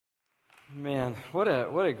Man, what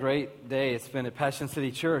a great day it's been at Passion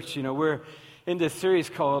City Church. You know, we're in this series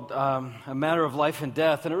called A Matter of Life and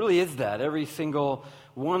Death, and it really is that. Every single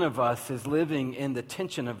one of us is living in the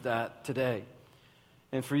tension of that today.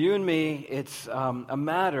 And for you and me, it's a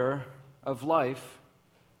matter of life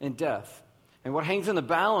and death. And what hangs in the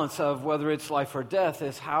balance of whether it's life or death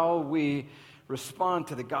is how we respond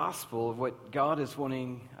to the gospel of what God is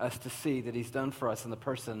wanting us to see that He's done for us in the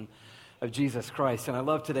person of Jesus Christ. And I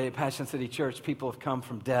love today at Passion City Church, people have come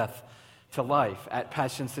from death to life at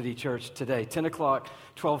Passion City Church today. 10 o'clock,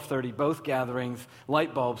 12:30, both gatherings,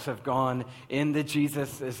 light bulbs have gone in the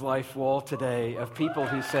Jesus is Life wall today of people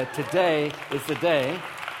who said, today is the day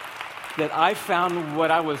that I found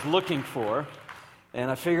what I was looking for,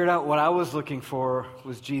 and I figured out what I was looking for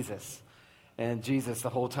was Jesus. And Jesus the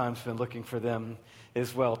whole time has been looking for them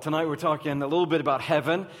as well. Tonight we're talking a little bit about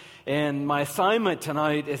heaven, and my assignment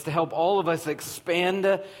tonight is to help all of us expand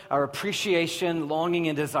our appreciation, longing,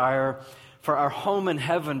 and desire for our home in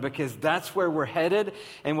heaven, because that's where we're headed.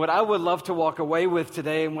 And what I would love to walk away with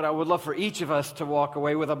today, and what I would love for each of us to walk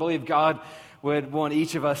away with, I believe God would want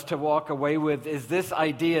each of us to walk away with, is this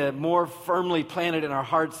idea more firmly planted in our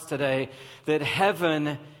hearts today, that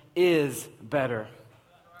heaven is better.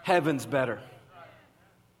 Heaven's better.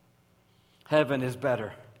 Heaven is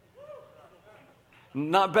better.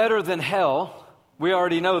 Not better than hell. We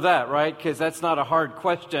already know that, right? Because that's not a hard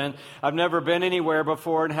question. I've never been anywhere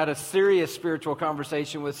before and had a serious spiritual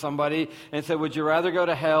conversation with somebody and said, would you rather go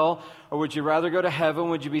to hell or would you rather go to heaven?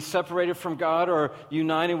 Would you be separated from God or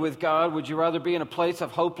united with God? Would you rather be in a place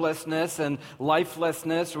of hopelessness and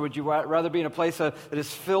lifelessness, or would you rather be in a place that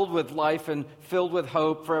is filled with life and filled with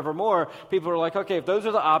hope forevermore? People are like, okay, if those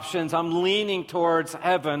are the options, I'm leaning towards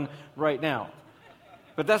heaven right now.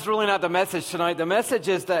 But that's really not the message tonight. The message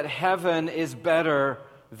is that heaven is better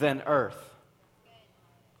than earth.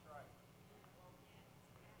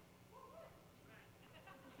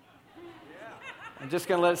 I'm just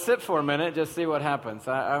going to let it sit for a minute, just see what happens.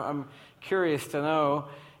 I'm curious to know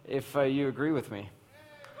if you agree with me.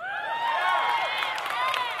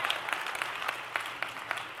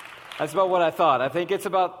 That's about what I thought. I think it's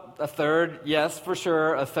about a third, yes, for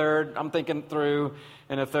sure. A third, I'm thinking through,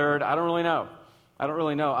 and a third, I don't really know.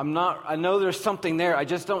 I know there's something there. I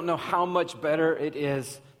just don't know how much better it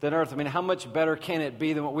is than earth. I mean, how much better can it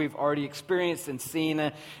be than what we've already experienced and seen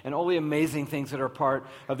and all the amazing things that are part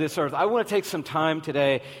of this earth? I want to take some time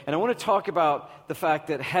today, and I want to talk about the fact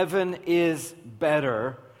that heaven is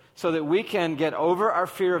better, so that we can get over our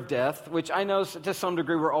fear of death, which I know to some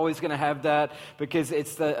degree we're always going to have that because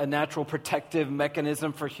it's a natural protective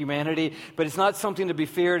mechanism for humanity. But it's not something to be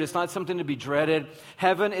feared. It's not something to be dreaded.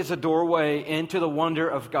 Heaven is a doorway into the wonder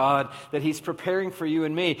of God that He's preparing for you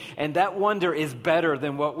and me. And that wonder is better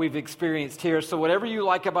than what we've experienced here. So whatever you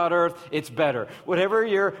like about earth, it's better. Whatever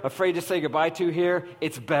you're afraid to say goodbye to here,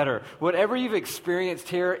 it's better. Whatever you've experienced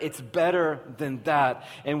here, it's better than that.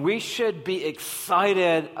 And we should be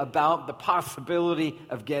excited about the possibility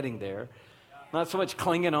of getting there. Not so much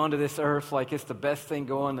clinging onto this earth like it's the best thing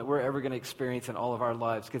going that we're ever going to experience in all of our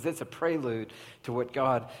lives, because it's a prelude to what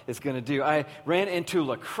God is going to do. I ran into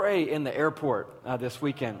Lecrae in the airport this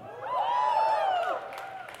weekend.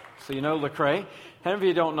 So you know Lecrae? How many of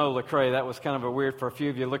you don't know Lecrae? That was kind of a weird for a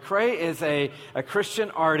few of you. Lecrae is a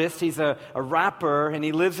Christian artist. He's a rapper, and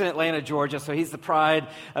he lives in Atlanta, Georgia, so he's the pride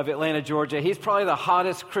of Atlanta, Georgia. He's probably the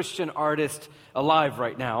hottest Christian artist alive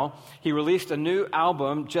right now. He released a new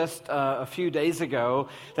album just a few days ago.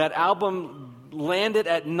 That album landed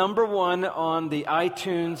at number 1 on the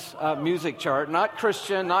iTunes music chart. Not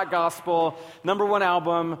Christian, not gospel, number 1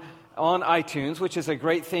 album on iTunes, which is a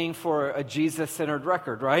great thing for a Jesus-centered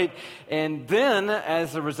record, right? And then,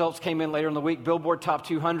 as the results came in later in the week, Billboard Top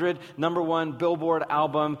 200, number 1 Billboard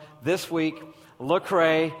album this week,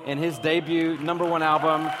 Lecrae and his debut number 1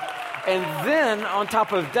 album. And then, on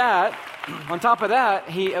top of that,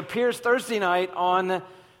 he appears Thursday night on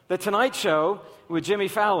The Tonight Show with Jimmy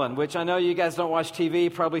Fallon, which I know you guys don't watch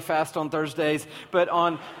TV, probably fast on Thursdays, but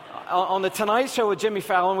on The Tonight Show with Jimmy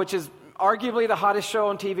Fallon, which is arguably the hottest show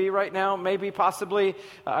on TV right now, maybe, possibly.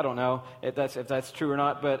 I don't know if that's true or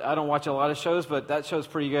not, but I don't watch a lot of shows, but that show's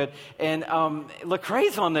pretty good. And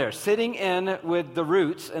Lecrae's on there, sitting in with The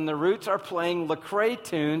Roots, and The Roots are playing Lecrae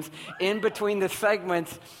tunes in between the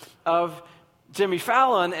segments of Jimmy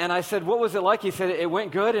Fallon. And I said, what was it like? He said, it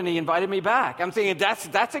went good, and he invited me back. I'm thinking,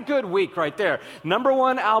 that's a good week right there. Number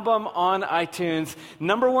 1 album on iTunes,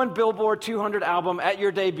 number 1 Billboard 200 album at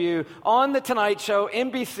your debut, on The Tonight Show,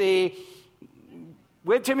 NBC.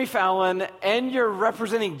 with Jimmy Fallon, and you're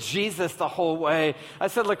representing Jesus the whole way. I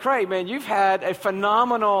said, Lecrae, man, you've had a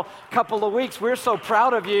phenomenal couple of weeks. We're so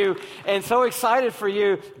proud of you and so excited for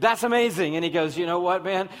you. That's amazing. And he goes, you know what,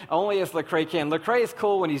 man? Only as Lecrae can. Lecrae is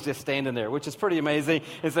cool when he's just standing there, which is pretty amazing.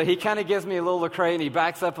 And so he kind of gives me a little Lecrae, and he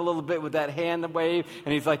backs up a little bit with that hand wave,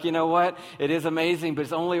 and he's like, you know what? It is amazing, but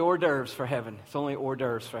it's only hors d'oeuvres for heaven. It's only hors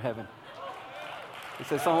d'oeuvres for heaven. He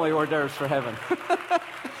says, it's only hors d'oeuvres for heaven.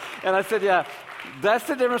 And I said, yeah. That's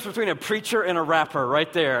the difference between a preacher and a rapper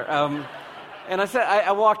right there. And I said,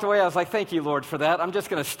 I walked away. I was like, thank you, Lord, for that. I'm just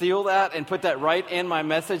going to steal that and put that right in my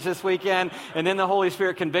message this weekend. And then the Holy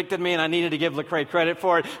Spirit convicted me, and I needed to give Lecrae credit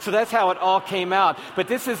for it. So that's how it all came out. But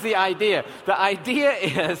this is the idea. The idea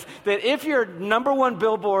is that if your number one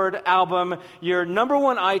Billboard album, your number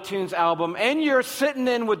one iTunes album, and you're sitting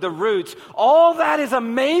in with the Roots, all that is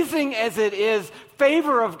amazing as it is,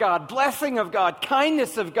 favor of God, blessing of God,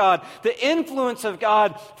 kindness of God, the influence of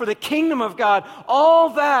God for the kingdom of God.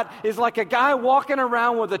 All that is like a guy walking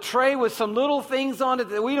around with a tray with some little things on it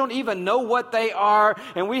that we don't even know what they are,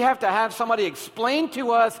 and we have to have somebody explain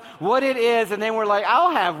to us what it is, and then we're like,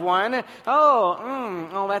 I'll have one.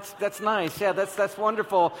 Oh, that's nice. Yeah, that's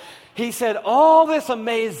wonderful. He said, all this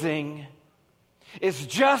amazing is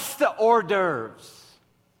just the hors d'oeuvres.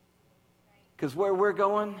 Because where we're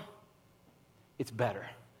going, it's better.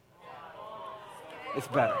 It's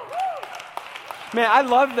better. Man, I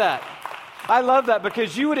love that. I love that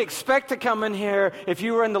because you would expect to come in here if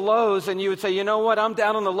you were in the lows and you would say, you know what, I'm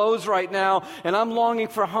down on the lows right now and I'm longing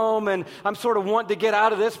for home and I'm sort of wanting to get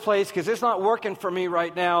out of this place because it's not working for me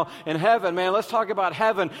right now in heaven. Man, let's talk about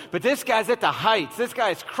heaven. But this guy's at the heights. This guy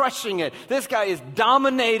is crushing it. This guy is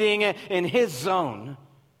dominating in his zone.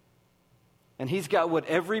 And he's got what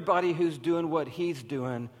everybody who's doing what he's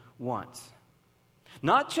doing wants.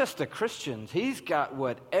 Not just the Christians. He's got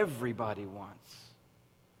what everybody wants.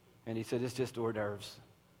 And he said, it's just hors d'oeuvres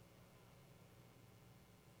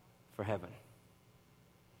for heaven.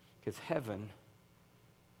 Because heaven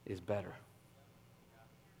is better.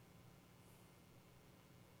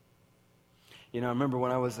 You know, I remember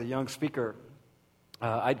when I was a young speaker,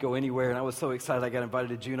 I'd go anywhere, and I was so excited I got invited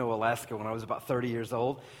to Juneau, Alaska when I was about 30 years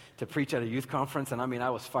old to preach at a youth conference, and I mean,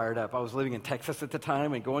 I was fired up. I was living in Texas at the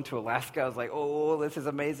time, and going to Alaska, I was like, oh, this is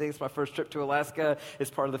amazing. It's my first trip to Alaska.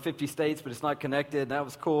 It's part of the 50 states, but it's not connected, and that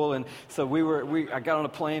was cool. And so I got on a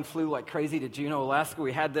plane, flew like crazy to Juneau, Alaska.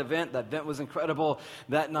 We had the event. That event was incredible.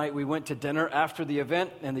 That night, we went to dinner after the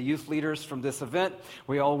event, and the youth leaders from this event,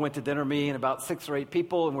 we all went to dinner, me and about 6 or 8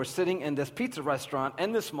 people, and we're sitting in this pizza restaurant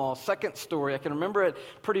in this mall, second story. I can remember it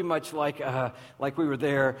pretty much like we were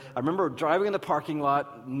there. I remember driving in the parking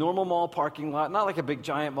lot, normal mall parking lot, not like a big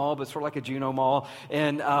giant mall, but sort of like a Juneau mall,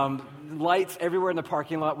 and lights everywhere in the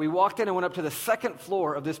parking lot. We walked in and went up to the second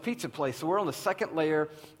floor of this pizza place. So we're on the second layer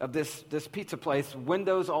of this pizza place,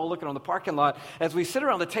 windows all looking on the parking lot. As we sit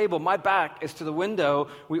around the table, my back is to the window.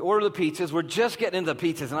 We order the pizzas. We're just getting into the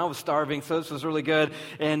pizzas, and I was starving, so this was really good.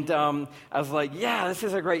 And I was like, yeah, this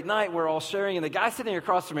is a great night. We're all sharing. And the guy sitting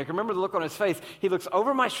across from me, I can remember the look on his face. He looks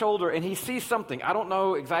over my shoulder, and he sees something. I don't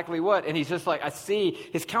know exactly what. And he's just like, I see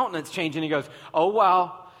his countenance change, and he goes, oh,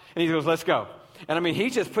 wow. And he goes, let's go. And I mean, he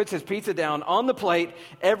just puts his pizza down on the plate.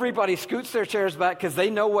 Everybody scoots their chairs back because they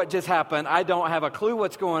know what just happened. I don't have a clue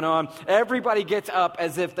what's going on. Everybody gets up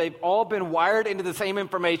as if they've all been wired into the same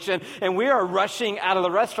information, and we are rushing out of the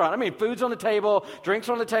restaurant. I mean, food's on the table, drinks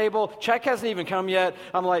on the table, check hasn't even come yet.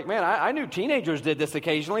 I'm like, man, I knew teenagers did this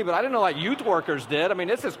occasionally, but I didn't know like youth workers did. I mean,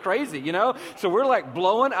 this is crazy, you know? So we're like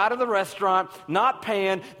blowing out of the restaurant, not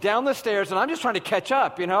paying, down the stairs, and I'm just trying to catch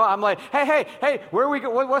up, you know? I'm like, hey, where are we go?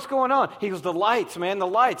 What's going on? He goes, the lights, man, the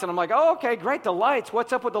lights. And I'm like, oh, okay, great, the lights.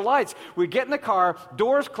 What's up with the lights? We get in the car,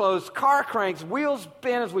 doors closed, car cranks, wheels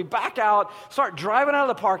spin as we back out, start driving out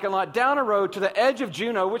of the parking lot, down a road to the edge of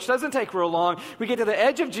Juneau, which doesn't take real long. We get to the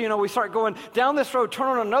edge of Juneau, we start going down this road, turn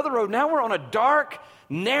on another road. Now we're on a dark,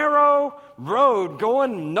 narrow road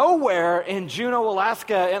going nowhere in Juneau,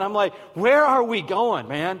 Alaska. And I'm like, where are we going,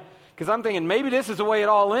 man? Because I'm thinking maybe this is the way it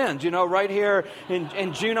all ends, you know, right here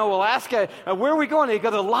in Juneau, Alaska. Where are we going? They go,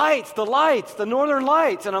 the lights, the northern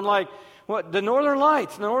lights. And I'm like, what? The northern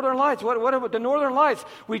lights. What about the northern lights?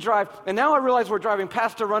 We drive, and now I realize we're driving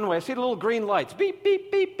past a runway. I see the little green lights, beep,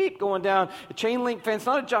 beep, beep, beep, going down. A chain link fence,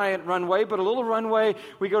 not a giant runway, but a little runway.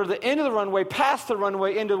 We go to the end of the runway, past the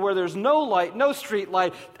runway, into where there's no light, no street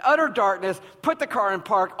light, utter darkness. Put the car in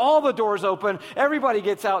park, all the doors open. Everybody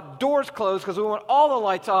gets out, doors closed because we want all the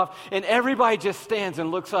lights off, and everybody just stands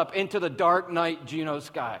and looks up into the dark night Juneau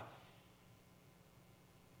sky.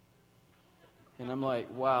 And I'm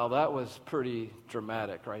like, wow, that was pretty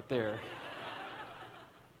dramatic right there.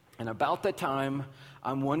 And about the time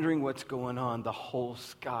I'm wondering what's going on. The whole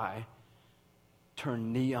sky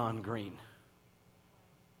turned neon green.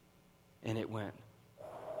 And it went.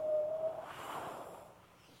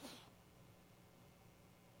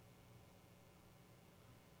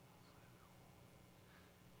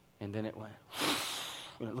 And then it went.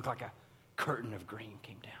 And it looked like a curtain of green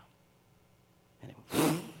came down. And it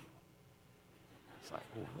went. It's like,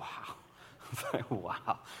 wow. It's like,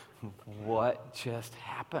 wow. What just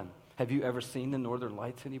happened? Have you ever seen the Northern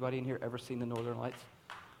Lights? Anybody in here ever seen the Northern Lights?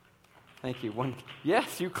 Thank you.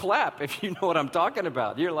 Yes, you clap if you know what I'm talking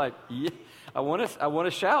about. You're like, yeah, I want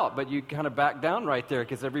to shout, but you kind of back down right there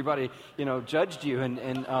because everybody, judged you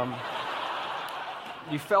and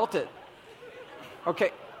you felt it.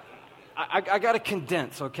 Okay, I got to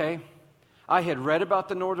condense, okay? I had read about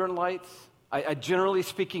the Northern Lights. I generally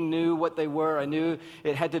speaking knew what they were. I knew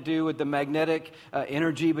it had to do with the magnetic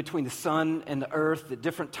energy between the sun and the earth at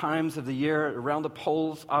different times of the year around the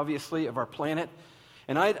poles, obviously, of our planet.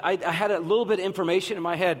 And I had a little bit of information in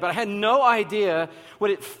my head, but I had no idea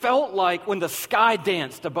what it felt like when the sky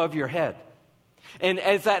danced above your head. And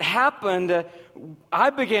as that happened, I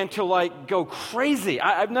began to go crazy.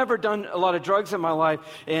 I've never done a lot of drugs in my life,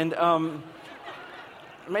 and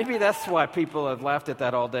maybe that's why people have laughed at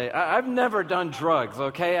that all day. I've never done drugs,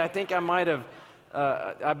 okay? I think I might have,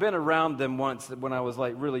 I've been around them once when I was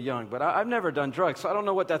really young, but I've never done drugs, so I don't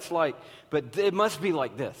know what that's like. But it must be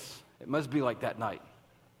like this. It must be like that night.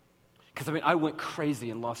 Because, I went crazy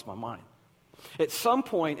and lost my mind. At some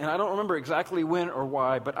point, and I don't remember exactly when or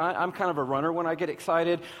why, but I'm kind of a runner when I get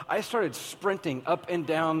excited. I started sprinting up and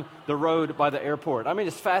down the road by the airport.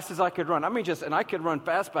 As fast as I could run. And I could run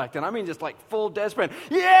fast back then. Just full dead sprint.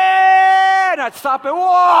 Yeah! And I'd stop and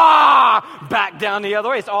whoa! Back down the other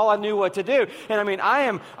way. It's all I knew what to do. And I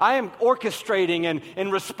am orchestrating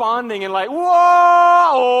and responding and whoa!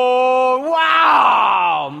 Oh,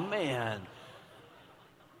 wow! Man.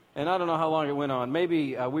 And I don't know how long it went on.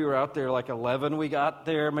 Maybe we were out there 11. We got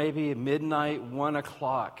there maybe midnight, 1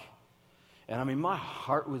 o'clock. And my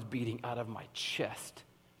heart was beating out of my chest.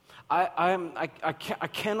 I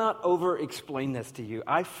cannot over-explain this to you.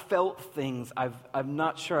 I felt things I'm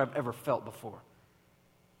not sure I've ever felt before.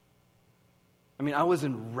 I was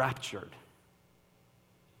enraptured.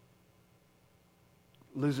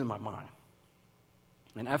 Losing my mind.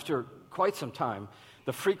 And after quite some time,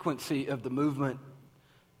 the frequency of the movement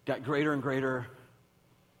got greater and greater,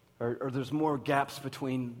 or there's more gaps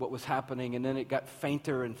between what was happening, and then it got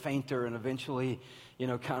fainter and fainter, and eventually,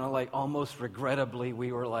 kind of almost regrettably,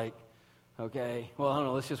 we were okay, well, I don't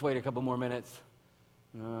know, let's just wait a couple more minutes.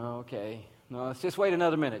 Okay, no, let's just wait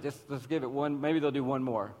another minute. Let's give it one, maybe they'll do one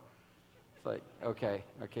more. It's okay,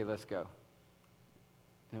 let's go.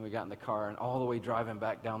 And we got in the car, and all the way driving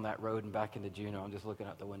back down that road and back into Juneau, I'm just looking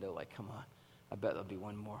out the window come on, I bet there'll be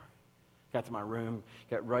one more. Got to my room,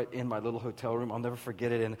 got right in my little hotel room. I'll never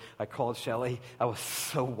forget it. And I called Shelly. I was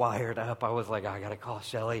so wired up. I was I got to call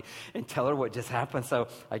Shelly and tell her what just happened. So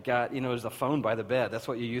I got, there's a phone by the bed. That's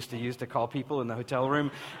what you used to use to call people in the hotel room.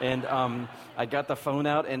 And I got the phone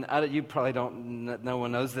out. And you probably don't, no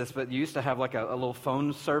one knows this, but you used to have a little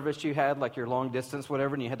phone service you had, your long distance,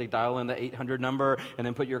 whatever. And you had to dial in the 800 number and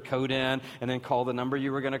then put your code in and then call the number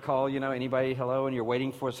you were going to call, anybody, hello, and you're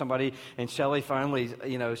waiting for somebody. And Shelly finally,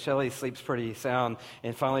 Shelly sleeps pretty sound,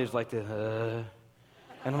 and finally it was and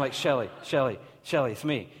I'm like, Shelly, it's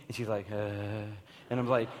me. And she's and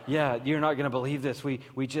I'm yeah, you're not going to believe this. We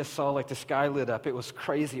just saw the sky lit up. It was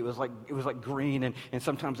crazy. It was like green, and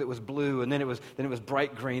sometimes it was blue, and then it was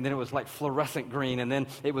bright green, then it was fluorescent green, and then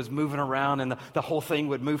it was moving around, and the whole thing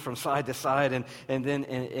would move from side to side, and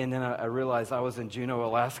then I realized I was in Juneau,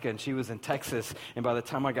 Alaska, and she was in Texas, and by the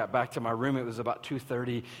time I got back to my room, it was about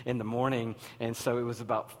 2:30 in the morning, and so it was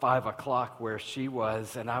about 5 o'clock where she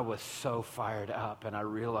was, and I was so fired up, and I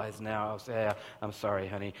realized now, I'm sorry,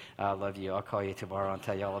 honey, I love you. I'll call you tomorrow and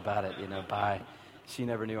tell you all about it, bye. She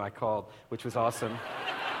never knew I called, which was awesome.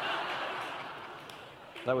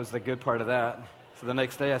 That was the good part of that. So the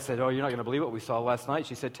next day I said, oh, you're not going to believe what we saw last night.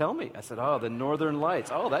 She said, tell me. I said, oh, the Northern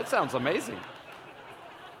Lights. Oh, that sounds amazing.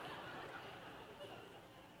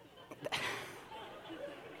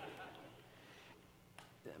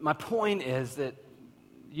 My point is that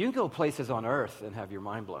you can go places on earth and have your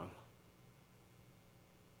mind blown.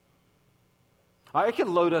 I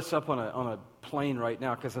can load us up on a plane right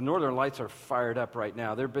now because the Northern Lights are fired up right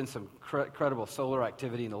now. There have been some incredible solar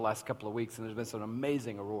activity in the last couple of weeks, and there's been some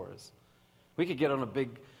amazing auroras. We could get on a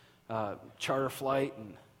big charter flight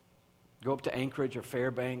and go up to Anchorage or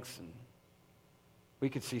Fairbanks, and we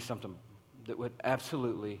could see something that would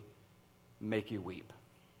absolutely make you weep.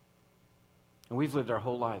 And we've lived our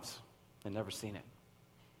whole lives and never seen it.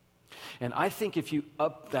 And I think if you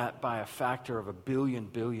up that by a factor of 1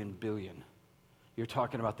 billion, you're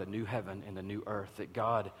talking about the new heaven and the new earth that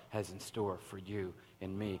God has in store for you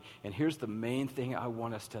and me. And here's the main thing I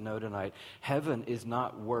want us to know tonight. Heaven is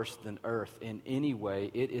not worse than earth in any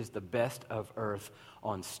way. It is the best of earth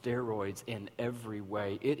on steroids in every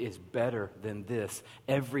way. It is better than this.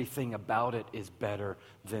 Everything about it is better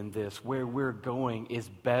than this. Where we're going is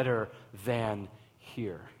better than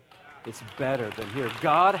here. It's better than here.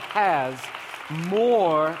 God has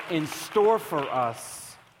more in store for us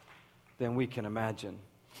than we can imagine.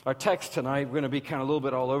 Our text tonight, we're going to be kind of a little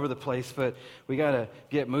bit all over the place, but we got to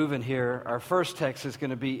get moving here. Our first text is going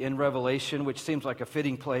to be in Revelation, which seems like a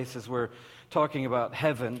fitting place as we're talking about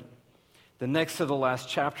heaven. The next to the last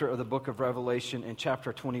chapter of the book of Revelation in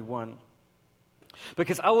chapter 21.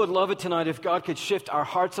 Because I would love it tonight if God could shift our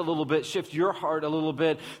hearts a little bit, shift your heart a little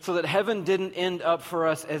bit, so that heaven didn't end up for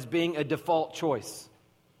us as being a default choice.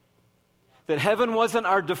 That heaven wasn't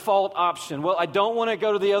our default option. Well, I don't want to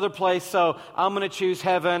go to the other place, so I'm going to choose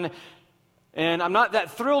heaven. And I'm not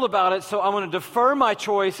that thrilled about it, so I'm going to defer my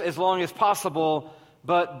choice as long as possible.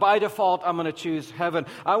 But by default, I'm going to choose heaven.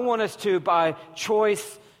 I want us to, by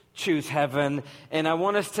choice, choose heaven. And I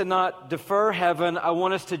want us to not defer heaven. I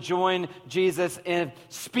want us to join Jesus in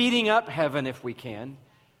speeding up heaven if we can,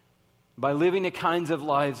 by living the kinds of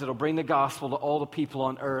lives that will bring the gospel to all the people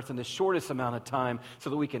on earth in the shortest amount of time so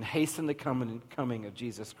that we can hasten the coming of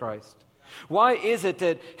Jesus Christ. Why is it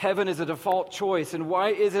that heaven is a default choice, and why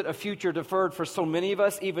is it a future deferred for so many of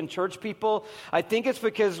us, even church people? I think it's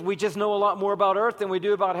because we just know a lot more about earth than we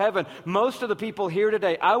do about heaven. Most of the people here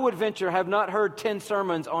today, I would venture, have not heard 10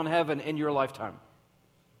 sermons on heaven in your lifetime.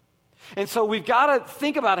 And so we've got to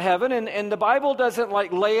think about heaven, and the Bible doesn't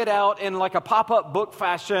like lay it out in like a pop-up book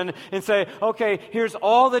fashion and say, okay, here's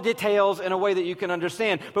all the details in a way that you can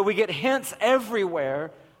understand. But we get hints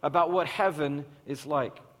everywhere about what heaven is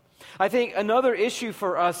like. I think another issue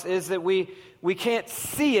for us is that we can't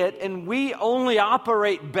see it, and we only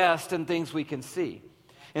operate best in things we can see.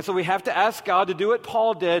 And so we have to ask God to do what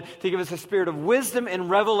Paul did, to give us a spirit of wisdom and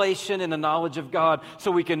revelation in the knowledge of God so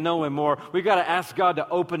we can know Him more. We've got to ask God to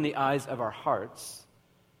open the eyes of our hearts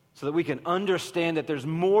so that we can understand that there's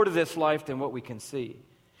more to this life than what we can see.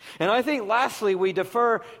 And I think lastly, we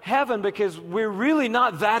defer heaven because we're really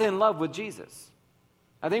not that in love with Jesus.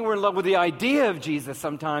 I think we're in love with the idea of Jesus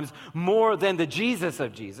sometimes more than the Jesus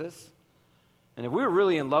of Jesus. And if we were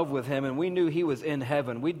really in love with Him and we knew He was in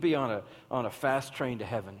heaven, we'd be on a fast train to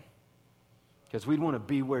heaven because we'd want to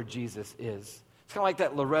be where Jesus is. It's kind of like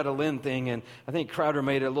that Loretta Lynn thing, and I think Crowder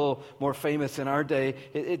made it a little more famous in our day.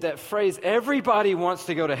 That phrase, everybody wants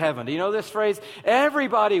to go to heaven. Do you know this phrase?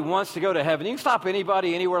 Everybody wants to go to heaven. You can stop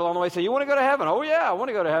anybody anywhere along the way and say, you want to go to heaven? Oh yeah, I want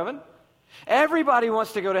to go to heaven. Everybody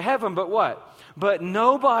wants to go to heaven, but what? But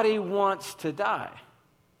nobody wants to die.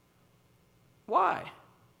 Why?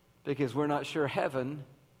 Because we're not sure heaven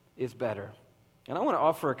is better. And I want to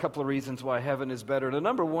offer a couple of reasons why heaven is better. The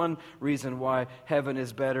number one reason why heaven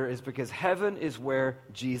is better is because heaven is where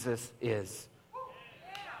Jesus is.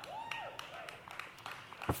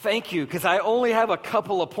 Thank you, because I only have a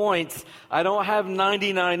couple of points. I don't have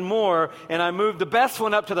 99 more, and I moved the best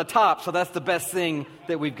one up to the top, so that's the best thing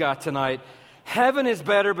that we've got tonight. Heaven is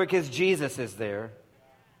better because Jesus is there,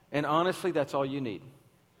 and honestly, that's all you need.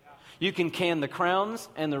 You can can the crowns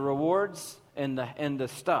and the rewards and the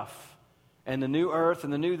stuff and the new earth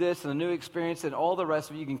and the new this and the new experience and all the rest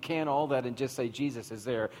of it. You can can all that and just say Jesus is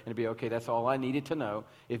there and it'd be okay. That's all I needed to know.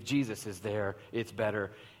 If Jesus is there, it's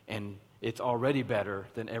better, and it's already better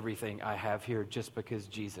than everything I have here just because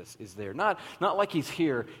Jesus is there. Not like He's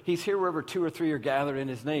here. He's here wherever 2 or 3 are gathered in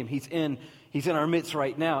His name. He's in our midst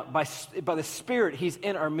right now. By the Spirit, He's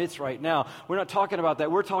in our midst right now. We're not talking about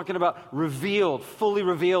that. We're talking about revealed, fully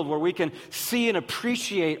revealed, where we can see and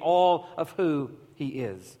appreciate all of who He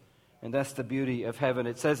is. And that's the beauty of heaven.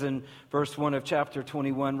 It says in verse 1 of chapter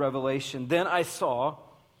 21, Revelation, "Then I saw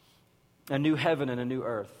a new heaven and a new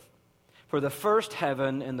earth. For the first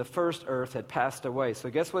heaven and the first earth had passed away." So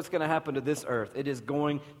guess what's going to happen to this earth? It is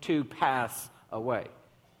going to pass away.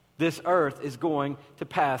 This earth is going to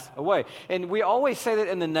pass away. And we always say that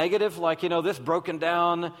in the negative, like, this broken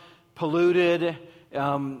down, polluted,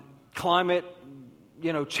 climate,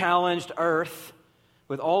 challenged earth.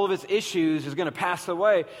 with all of its issues, is going to pass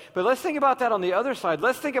away. But let's think about that on the other side.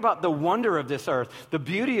 Let's think about the wonder of this earth, the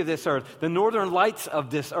beauty of this earth, the northern lights of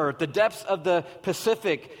this earth, the depths of the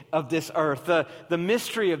Pacific of this earth, the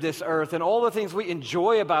mystery of this earth, and all the things we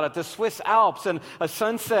enjoy about it, the Swiss Alps and a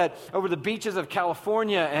sunset over the beaches of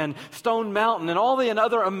California and Stone Mountain and all the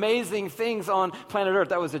other amazing things on planet Earth.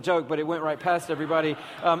 That was a joke, but it went right past everybody.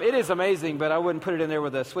 It is amazing, but I wouldn't put it in there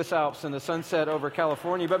with the Swiss Alps and the sunset over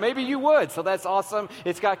California, but maybe you would, so that's awesome.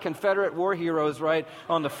 It's got Confederate war heroes right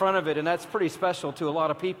on the front of it, and that's pretty special to a lot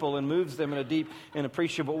of people and moves them in a deep and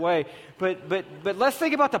appreciable way. But let's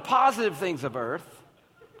think about the positive things of earth,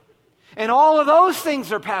 and all of those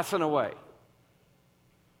things are passing away.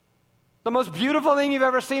 The most beautiful thing you've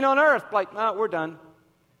ever seen on earth, like, no, we're done.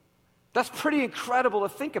 That's pretty incredible to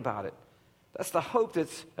think about it. That's the hope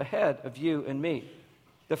that's ahead of you and me.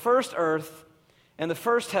 The first earth and the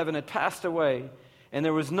first heaven had passed away, and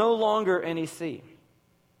there was no longer any sea.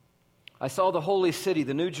 I saw the holy city,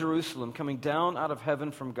 the New Jerusalem, coming down out of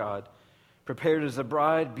heaven from God, prepared as a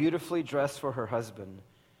bride beautifully dressed for her husband.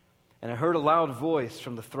 And I heard a loud voice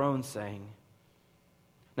from the throne saying,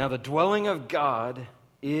 "Now the dwelling of God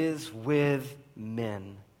is with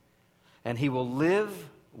men, and he will live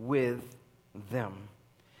with them,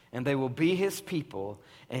 and they will be his people,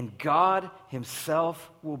 and God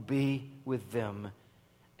himself will be with them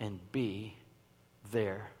and be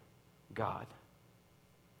their God."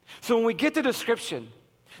 So when we get the description,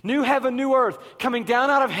 new heaven, new earth, coming down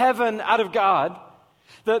out of heaven, out of God,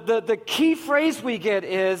 the key phrase we get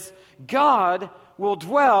is, God will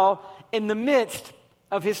dwell in the midst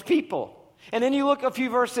of his people. And then you look a few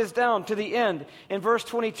verses down to the end. In verse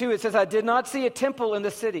 22, it says, "I did not see a temple in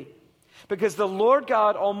the city, because the Lord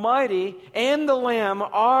God Almighty and the Lamb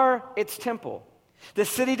are its temple. The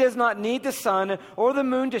city does not need the sun or the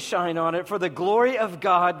moon to shine on it, for the glory of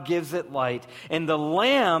God gives it light, and the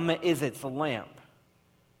Lamb is its lamp.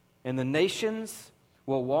 And the nations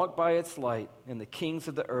will walk by its light, and the kings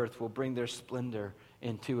of the earth will bring their splendor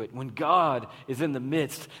into it." When God is in the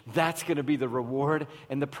midst, that's going to be the reward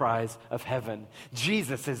and the prize of heaven.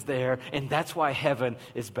 Jesus is there, and that's why heaven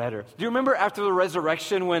is better. Do you remember after the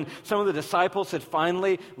resurrection when some of the disciples had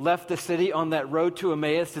finally left the city on that road to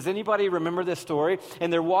Emmaus? Does anybody remember this story?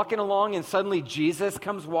 And they're walking along, and suddenly Jesus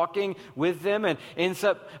comes walking with them and ends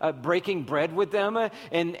up breaking bread with them,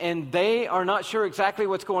 and they are not sure exactly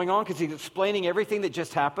what's going on because he's explaining everything that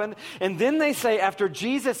just happened. And then they say, after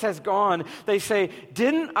Jesus has gone, they say,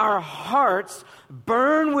 "Didn't our hearts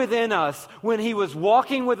burn within us when he was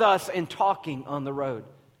walking with us and talking on the road?"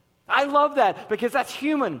 I love that because that's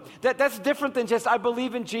human. That's different than just, I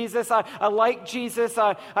believe in Jesus, I like Jesus,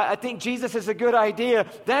 I think Jesus is a good idea.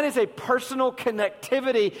 That is a personal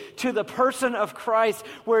connectivity to the person of Christ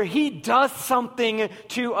where he does something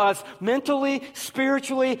to us mentally,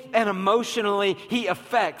 spiritually, and emotionally. He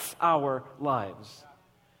affects our lives.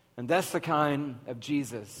 And that's the kind of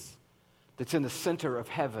Jesus that's in the center of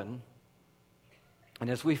heaven. And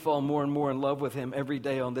as we fall more and more in love with him every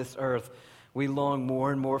day on this earth, we long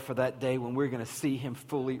more and more for that day when we're going to see him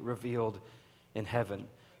fully revealed in heaven.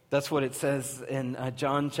 That's what it says in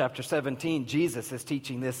John chapter 17. Jesus is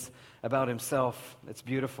teaching this about himself. It's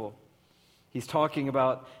beautiful. He's talking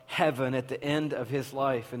about heaven at the end of his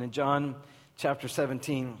life. And in John chapter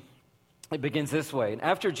 17, it begins this way. And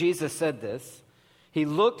after Jesus said this, he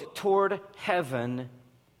looked toward heaven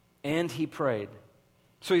and he prayed.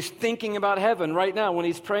 So he's thinking about heaven right now when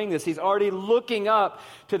he's praying this. He's already looking up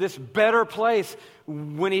to this better place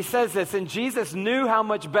when he says this. And Jesus knew how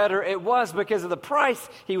much better it was because of the price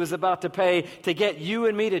he was about to pay to get you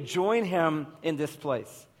and me to join him in this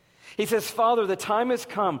place. He says, "Father, the time has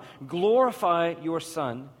come. Glorify your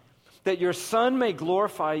Son, that your Son may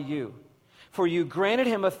glorify you. For you granted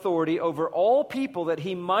him authority over all people that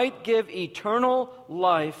he might give eternal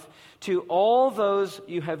life to all those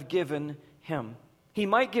you have given him." He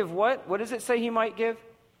might give what? What does it say he might give?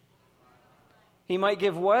 He might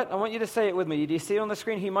give what? I want you to say it with me. Do you see it on the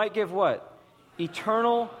screen? He might give what?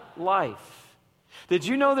 Eternal life. Did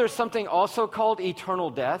you know there's something also called eternal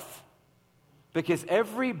death? Because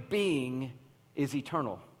every being is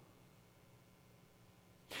eternal.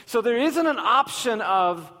 So there isn't an option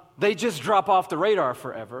of they just drop off the radar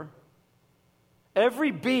forever.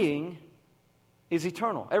 Every being is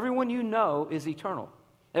eternal. Everyone you know is eternal.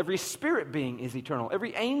 Every spirit being is eternal.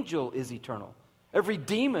 Every angel is eternal. Every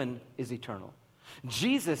demon is eternal.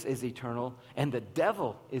 Jesus is eternal, and the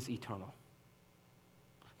devil is eternal.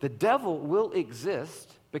 The devil will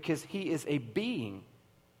exist because he is a being.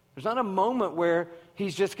 There's not a moment where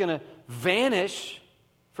he's just going to vanish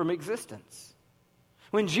from existence.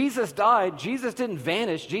 When Jesus died, Jesus didn't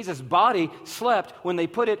vanish. Jesus' body slept when they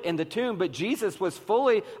put it in the tomb, but Jesus was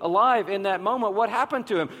fully alive in that moment. What happened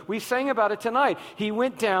to him? We sang about it tonight. He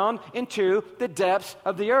went down into the depths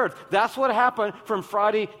of the earth. That's what happened from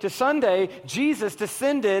Friday to Sunday. Jesus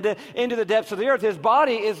descended into the depths of the earth. His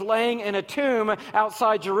body is laying in a tomb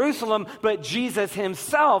outside Jerusalem, but Jesus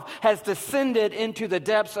himself has descended into the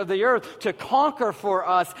depths of the earth to conquer for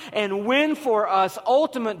us and win for us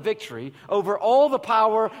ultimate victory over all the power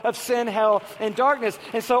of sin, hell, and darkness.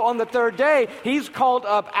 And so on the third day, he's called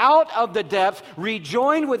up out of the depths,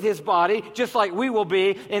 rejoined with his body, just like we will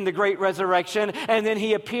be in the great resurrection, and then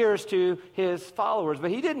he appears to his followers. But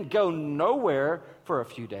he didn't go nowhere for a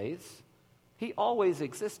few days. He always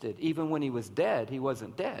existed. Even when he was dead, he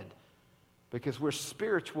wasn't dead, because we're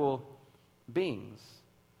spiritual beings.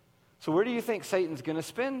 So where do you think Satan's going to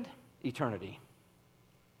spend eternity?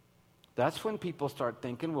 That's when people start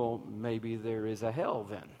thinking, well, maybe there is a hell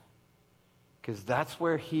then. Because that's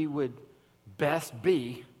where he would best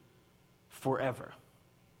be forever.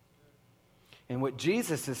 And what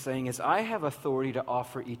Jesus is saying is, I have authority to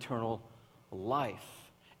offer eternal life.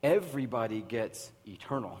 Everybody gets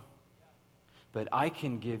eternal. But I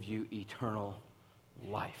can give you eternal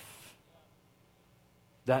life.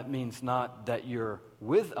 That means not that you're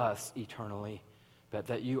with us eternally, but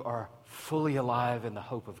that you are fully alive in the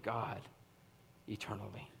hope of God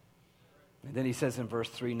eternally. And then he says in verse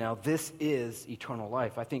 3, now this is eternal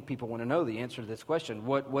life. I think people want to know the answer to this question.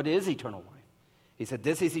 What is eternal life? He said,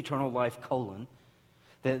 this is eternal life,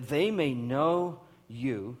 that they may know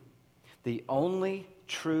you, the only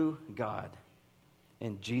true God,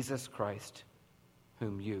 and Jesus Christ,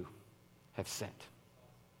 whom you have sent.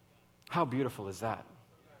 How beautiful is that?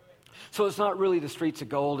 So it's not really the streets of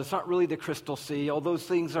gold. It's not really the crystal sea. All those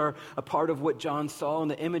things are a part of what John saw in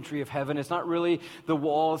the imagery of heaven. It's not really the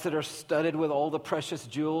walls that are studded with all the precious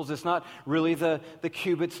jewels. It's not really the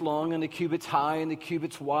cubits long and the cubits high and the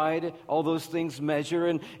cubits wide. All those things measure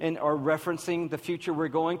and are referencing the future we're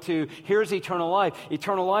going to. Here's eternal life.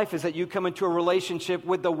 Eternal life is that you come into a relationship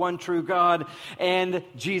with the one true God and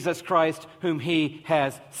Jesus Christ, whom he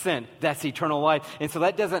has sent. That's eternal life. And so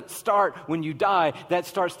that doesn't start when you die. That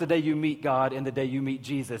starts the day you meet God and the day you meet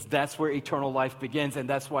Jesus. That's where eternal life begins, and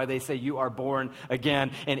that's why they say you are born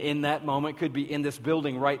again. And in that moment, could be in this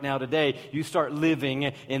building right now today, you start living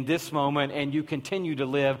in this moment, and you continue to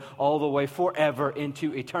live all the way forever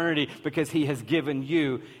into eternity, because he has given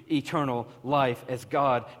you eternal life as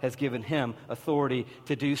God has given him authority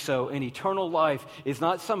to do so. And eternal life is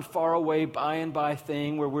not some faraway by and by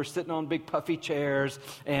thing where we're sitting on big puffy chairs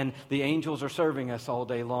and the angels are serving us all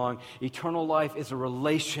day long. Eternal life is a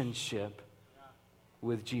relationship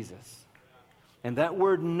with Jesus. And that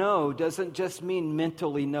word know doesn't just mean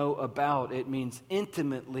mentally know about. It means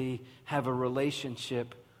intimately have a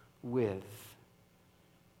relationship with.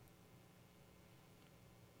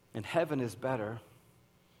 And heaven is better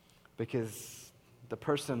because the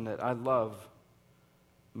person that I love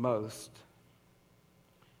most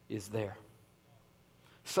is there.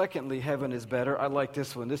 Secondly, heaven is better. I like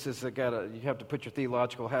this one. This is you have to put your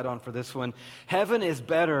theological hat on for this one. Heaven is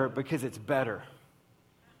better because it's better.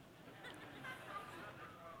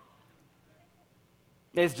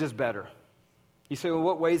 It's just better. You say, well,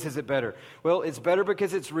 what ways is it better? Well, it's better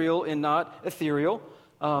because it's real and not ethereal.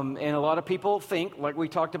 And a lot of people think, like we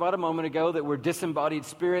talked about a moment ago, that we're disembodied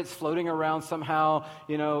spirits floating around somehow,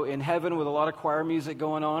 in heaven with a lot of choir music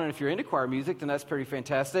going on. And if you're into choir music, then that's pretty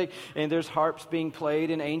fantastic. And there's harps being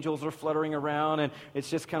played and angels are fluttering around, and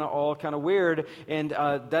it's just all kind of weird. And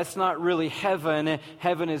that's not really heaven.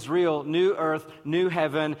 Heaven is real. New earth, new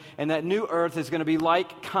heaven. And that new earth is going to be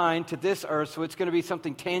like kind to this earth. So it's going to be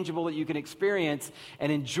something tangible that you can experience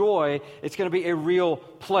and enjoy. It's going to be a real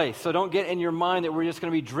place. So don't get in your mind that we're just going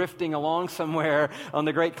to be drifting along somewhere on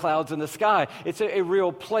the great clouds in the sky. It's a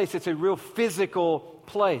real place. It's a real physical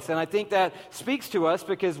place. And I think that speaks to us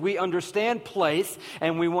because we understand place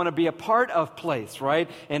and we want to be a part of place, right?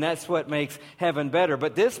 And that's what makes heaven better.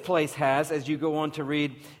 But this place has, as you go on to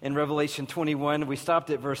read in Revelation 21, we stopped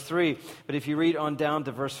at verse 3, but if you read on down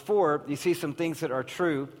to verse 4, you see some things that are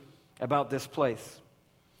true about this place.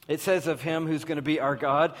 It says of him who's going to be our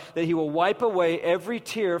God that he will wipe away every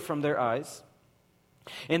tear from their eyes.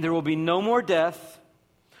 And there will be no more death,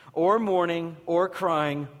 or mourning, or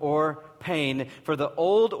crying, or pain, for the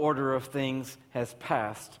old order of things has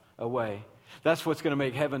passed away. That's what's going to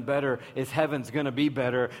make heaven better, is heaven's going to be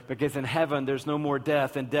better, because in heaven there's no more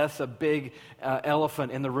death, and death's a big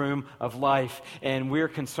elephant in the room of life, and we're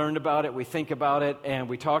concerned about it, we think about it, and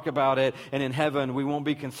we talk about it, and in heaven we won't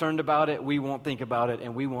be concerned about it, we won't think about it,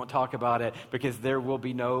 and we won't talk about it, because there will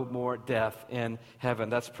be no more death in heaven.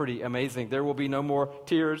 That's pretty amazing. There will be no more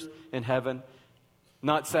tears in heaven.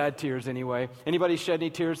 Not sad tears anyway. Anybody shed any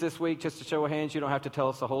tears this week? Just to show of hands, you don't have to tell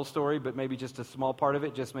us the whole story, but maybe just a small part of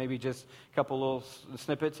it, maybe just a couple little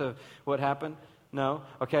snippets of what happened? No?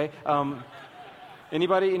 Okay.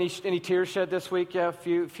 Anybody, any tears shed this week? Yeah, a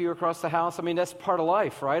few across the house. I mean, that's part of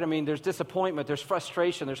life, right? I mean, there's disappointment, there's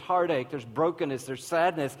frustration, there's heartache, there's brokenness, there's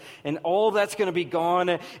sadness, and all that's going to be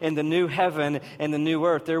gone in the new heaven and the new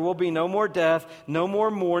earth. There will be no more death, no more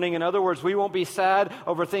mourning. In other words, we won't be sad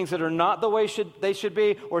over things that are not the way they should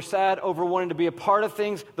be, or sad over wanting to be a part of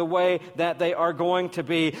things the way that they are going to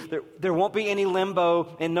be. There won't be any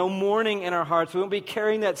limbo and no mourning in our hearts. We won't be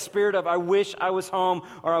carrying that spirit of, I wish I was home,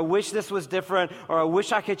 or I wish this was different, or I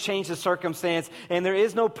wish I could change the circumstance. And there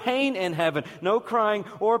is no pain in heaven, no crying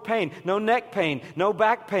or pain, no neck pain, no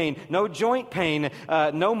back pain, no joint pain,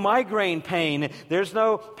 no migraine pain. There's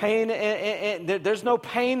no pain. There's no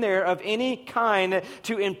pain there of any kind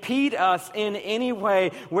to impede us in any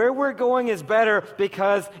way. Where we're going is better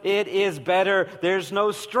because it is better. There's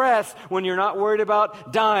no stress when you're not worried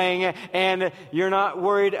about dying, and you're not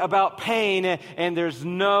worried about pain, and there's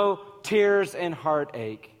no tears and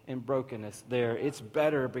heartache and brokenness there. It's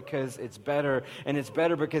better because it's better, and it's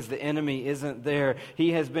better because the enemy isn't there.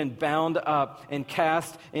 He has been bound up and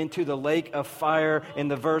cast into the lake of fire. In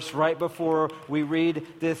the verse right before we read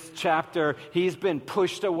this chapter, he's been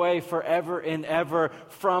pushed away forever and ever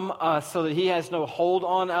from us, so that he has no hold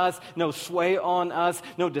on us, no sway on us,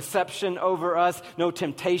 no deception over us, no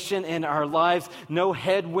temptation in our lives, no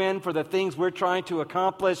headwind for the things we're trying to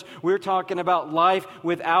accomplish. We're talking about life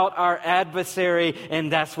without our adversary,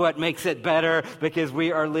 and that's what makes it better, because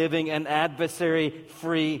we are living an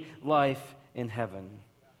adversary-free life in heaven.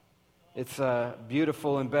 It's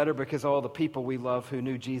beautiful and better because all the people we love who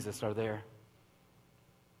knew Jesus are there.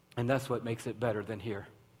 And that's what makes it better than here.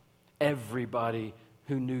 Everybody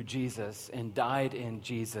who knew Jesus and died in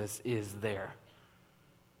Jesus is there.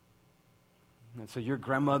 And so your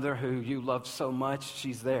grandmother, who you loved so much,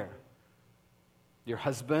 she's there. Your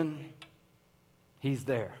husband, he's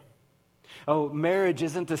there. Oh, marriage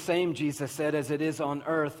isn't the same, Jesus said, as it is on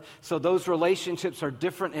earth. So those relationships are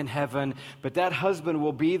different in heaven, but that husband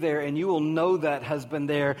will be there, and you will know that husband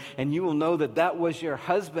there, and you will know that that was your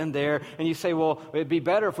husband there. And you say, well, it'd be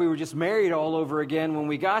better if we were just married all over again when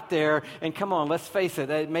we got there. And come on, let's face it,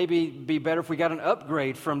 it maybe be better if we got an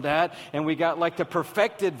upgrade from that, and we got like the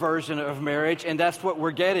perfected version of marriage, and that's what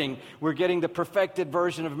we're getting. We're getting the perfected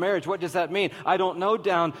version of marriage. What does that mean? I don't know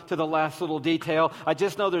down to the last little detail. I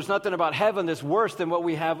just know there's nothing about heaven that's worse than what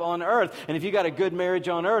we have on earth. And if you got a good marriage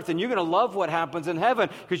on earth, then you're going to love what happens in heaven,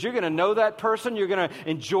 because you're going to know that person, you're going to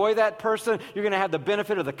enjoy that person, you're going to have the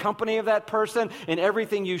benefit of the company of that person, and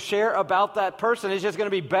everything you share about that person is just going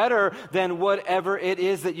to be better than whatever it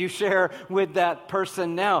is that you share with that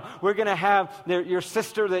person now. We're going to have your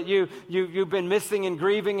sister that you've been missing and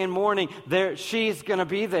grieving and mourning there. She's going to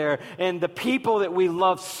be there, and the people that we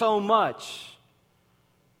love so much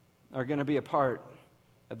are going to be a part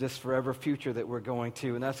of this forever future that we're going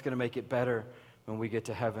to, and that's going to make it better when we get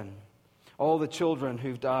to heaven. All the children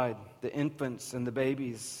who've died, the infants and the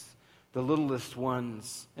babies, the littlest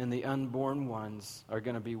ones and the unborn ones are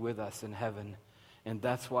going to be with us in heaven. And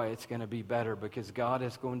that's why it's going to be better, because God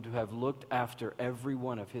is going to have looked after every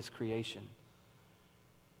one of his creation.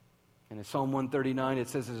 And in Psalm 139, it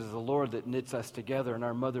says, it is the Lord that knits us together in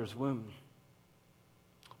our mother's womb.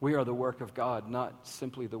 We are the work of God, not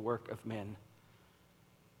simply the work of men.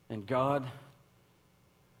 And God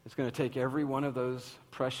is going to take every one of those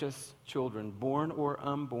precious children, born or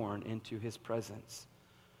unborn, into his presence.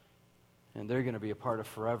 And they're going to be a part of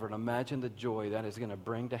forever. And imagine the joy that is going to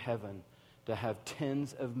bring to heaven, to have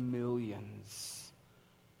tens of millions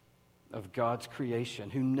of God's creation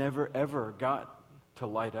who never ever got to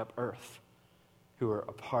light up earth, who are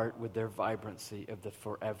a part with their vibrancy of the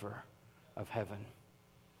forever of heaven.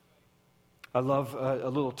 I love a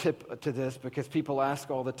little tip to this, because people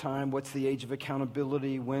ask all the time, what's the age of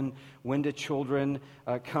accountability? When do children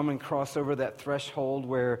come and cross over that threshold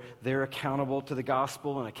where they're accountable to the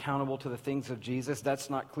gospel and accountable to the things of Jesus? That's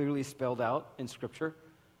not clearly spelled out in Scripture.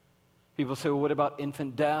 People say, well, what about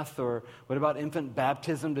infant death? Or what about infant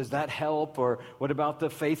baptism? Does that help? Or what about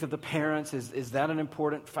the faith of the parents? Is that an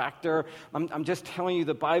important factor? I'm just telling you,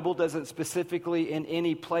 the Bible doesn't specifically in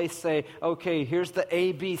any place say, okay, here's the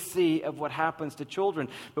ABC of what happens to children.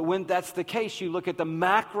 But when that's the case, you look at the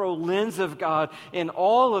macro lens of God in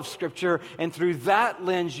all of Scripture, and through that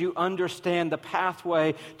lens, you understand the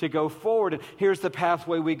pathway to go forward. And here's the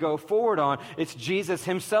pathway we go forward on. It's Jesus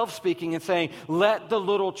himself speaking and saying, let the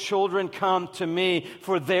little children come to me,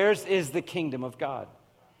 for theirs is the kingdom of God.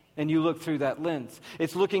 And you look through that lens.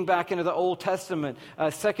 It's looking back into the Old Testament,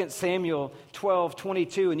 2 Samuel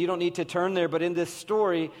 12:22, and you don't need to turn there, but in this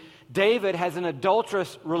story, David has an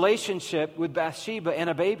adulterous relationship with Bathsheba, and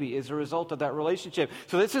a baby is a result of that relationship.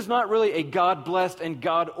 So this is not really a God-blessed and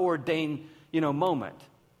God-ordained, moment.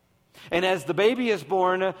 And as the baby is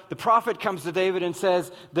born, the prophet comes to David and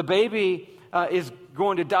says, the baby is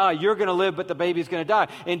going to die. You're going to live, but the baby's going to die.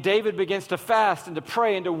 And David begins to fast and to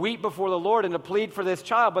pray and to weep before the Lord and to plead for this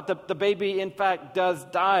child. But the baby, in fact, does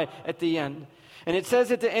die at the end. And it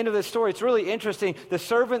says at the end of the story, it's really interesting, the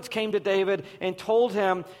servants came to David and told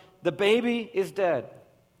him, the baby is dead.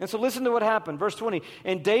 And so listen to what happened. Verse 20,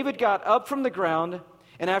 and David got up from the ground,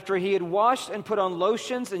 and after he had washed and put on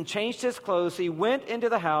lotions and changed his clothes, he went into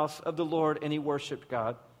the house of the Lord and he worshiped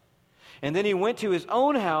God. And then he went to his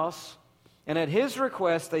own house, and at his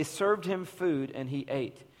request, they served him food, and he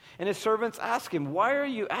ate. And his servants asked him, why are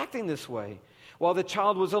you acting this way? While the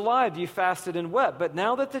child was alive, you fasted and wept. But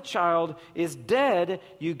now that the child is dead,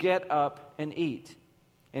 you get up and eat.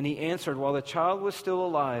 And he answered, while the child was still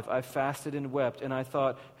alive, I fasted and wept. And I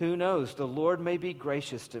thought, who knows, the Lord may be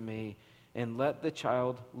gracious to me and let the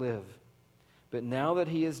child live. But now that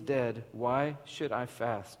he is dead, why should I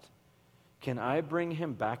fast? Can I bring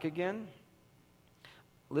him back again?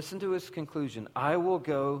 Listen to his conclusion. I will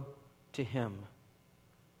go to him,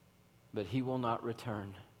 but he will not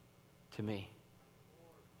return to me.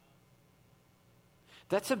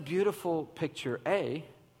 That's a beautiful picture, A,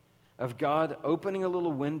 of God opening a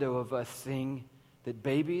little window of us seeing that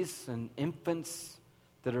babies and infants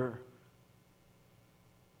that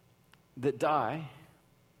die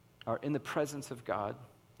are in the presence of God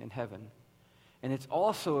in heaven. And it's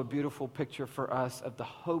also a beautiful picture for us of the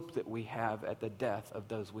hope that we have at the death of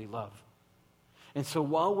those we love. And so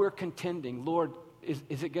while we're contending, Lord, is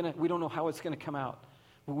it going to, we don't know how it's going to come out.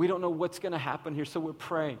 We don't know what's going to happen here, so we're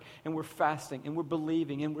praying, and we're fasting, and we're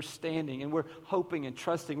believing, and we're standing, and we're hoping and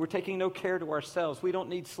trusting. We're taking no care to ourselves. We don't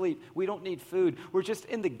need sleep. We don't need food. We're just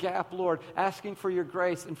in the gap, Lord, asking for your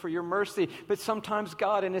grace and for your mercy. But sometimes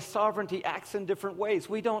God in his sovereignty acts in different ways.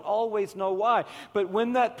 We don't always know why. But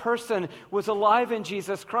when that person was alive in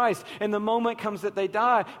Jesus Christ, and the moment comes that they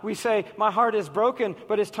die, we say, my heart is broken,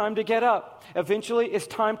 but it's time to get up. Eventually, it's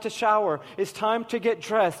time to shower. It's time to get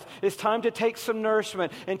dressed. It's time to take some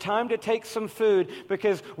nourishment. And time to take some food,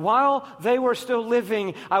 because while they were still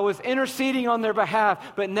living, I was interceding on their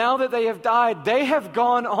behalf. But now that they have died, they have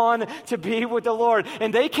gone on to be with the Lord.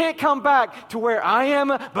 And they can't come back to where I am,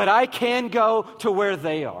 but I can go to where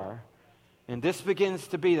they are. And this begins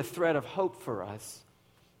to be the thread of hope for us,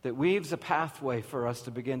 that weaves a pathway for us to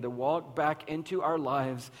begin to walk back into our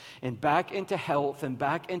lives and back into health and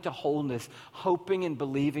back into wholeness, hoping and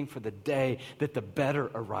believing for the day that the better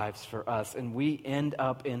arrives for us and we end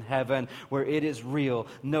up in heaven where it is real,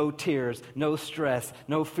 no tears, no stress,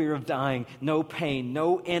 no fear of dying, no pain,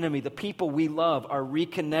 no enemy. The people we love are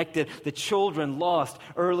reconnected. The children lost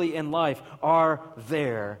early in life are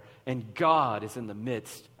there, and God is in the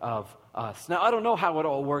midst of us. Now, I don't know how it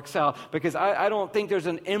all works out, because I don't think there's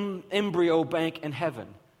an embryo bank in heaven.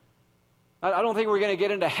 I don't think we're going to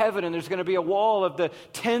get into heaven and there's going to be a wall of the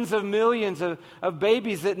tens of millions of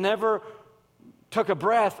babies that never took a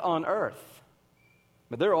breath on earth.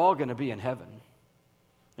 But they're all going to be in heaven.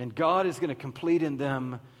 And God is going to complete in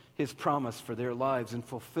them his promise for their lives and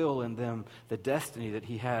fulfill in them the destiny that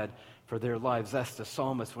he had for their lives. That's the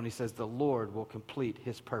psalmist when he says, the Lord will complete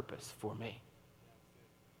his purpose for me.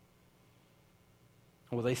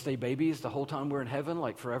 Will they stay babies the whole time we're in heaven,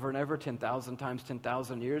 like forever and ever, 10,000 times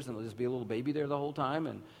 10,000 years, and they'll just be a little baby there the whole time?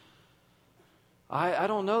 And I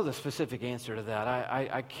don't know the specific answer to that.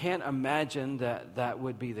 I can't imagine that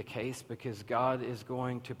would be the case, because God is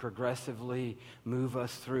going to progressively move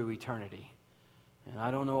us through eternity. And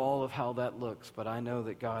I don't know all of how that looks, but I know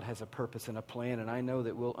that God has a purpose and a plan, and I know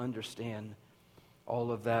that we'll understand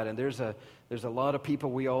all of that. And there's a lot of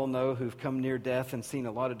people we all know who've come near death and seen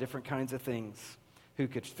a lot of different kinds of things, who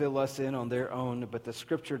could fill us in on their own, but the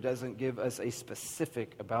Scripture doesn't give us a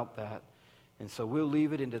specific about that. And so we'll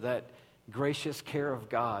leave it into that gracious care of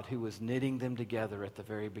God who was knitting them together at the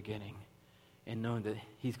very beginning. and knowing that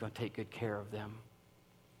he's going to take good care of them.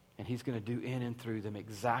 And he's going to do in and through them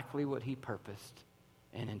exactly what he purposed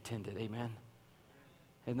and intended. Amen?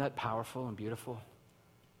 Isn't that powerful and beautiful?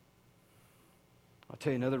 I'll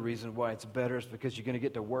tell you another reason why it's better is because you're going to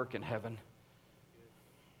get to work in heaven.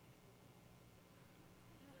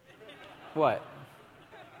 What?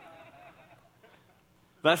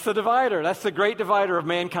 That's the divider. That's the great divider of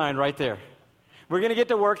mankind right there. We're going to get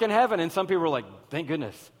to work in heaven. And some people are like, thank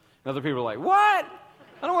goodness. And other people are like, what?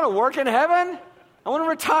 I don't want to work in heaven. I want to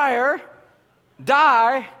retire,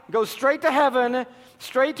 die, go straight to heaven,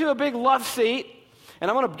 straight to a big love seat, and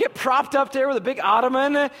I'm going to get propped up there with a big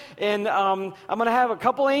ottoman, and I'm going to have a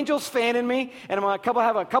couple angels fanning me, and I'm going to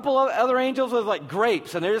have a couple of other angels with like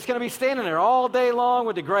grapes, and they're just going to be standing there all day long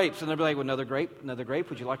with the grapes, and they'll be like, well, another grape,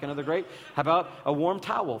 would you like another grape? How about a warm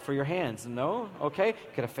towel for your hands? No? Okay.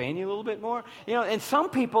 Could I fan you a little bit more? You know, and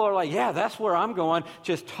some people are like, yeah, that's where I'm going,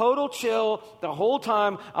 just total chill the whole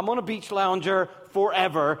time. I'm on a beach lounger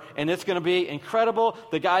forever, and it's going to be incredible.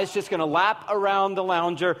 The guy's just going to lap around the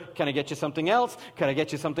lounger. Can I get you something else? Could I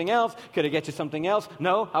get you something else? Could I get you something else?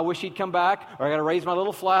 No, I wish he'd come back, or I got to raise my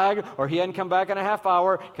little flag, or he hadn't come back in a half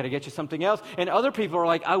hour. Could I get you something else? And other people are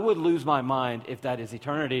like, I would lose my mind if that is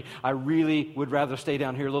eternity. I really would rather stay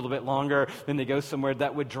down here a little bit longer than to go somewhere.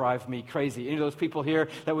 That would drive me crazy. Any of those people here,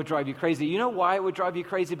 that would drive you crazy. You know why it would drive you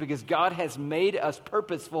crazy? Because God has made us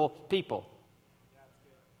purposeful people.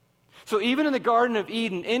 So even in the Garden of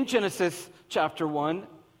Eden, in Genesis chapter 1,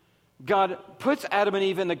 God puts Adam and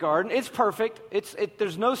Eve in the garden. It's perfect.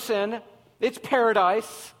 There's no sin. It's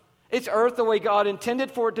paradise. It's earth the way God intended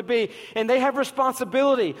for it to be. And they have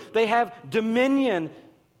responsibility. They have dominion.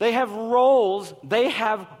 They have roles. They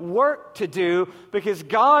have work to do because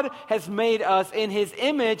God has made us in His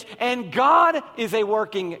image, and God is a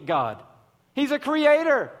working God. He's a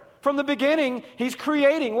creator. From the beginning, He's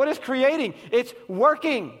creating. What is creating? It's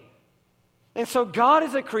working. And so God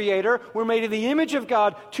is a creator. We're made in the image of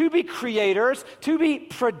God to be creators, to be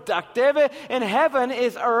productive. And heaven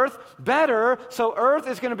is earth better. So earth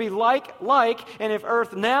is going to be like. And if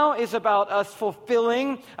earth now is about us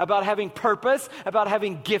fulfilling, about having purpose, about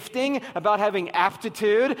having gifting, about having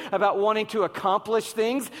aptitude, about wanting to accomplish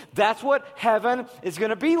things, that's what heaven is going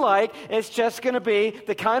to be like. It's just going to be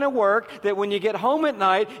the kind of work that when you get home at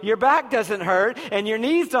night, your back doesn't hurt, and your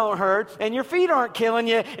knees don't hurt, and your feet aren't killing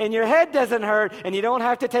you, and your head doesn't hurt, and you don't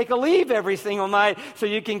have to take a leave every single night so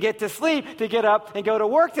you can get to sleep to get up and go to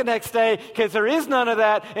work the next day, because there is none of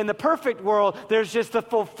that in the perfect world. There's just the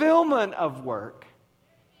fulfillment of work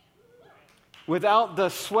without the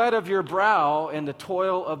sweat of your brow and the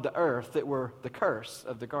toil of the earth that were the curse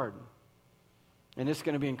of the garden. And it's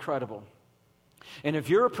going to be incredible. And if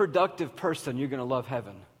you're a productive person, you're going to love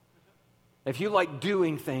heaven. If you like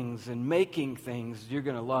doing things and making things, you're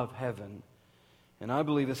going to love heaven. And I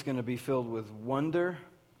believe it's going to be filled with wonder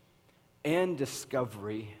and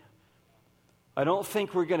discovery. I don't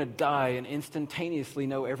think we're going to die and instantaneously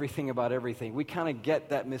know everything about everything. We kind of get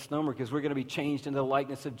that misnomer because we're going to be changed into the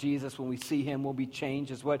likeness of Jesus. When we see Him, we'll be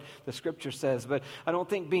changed, is what the Scripture says. But I don't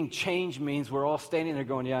think being changed means we're all standing there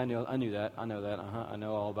going, yeah, I knew that, I know that, I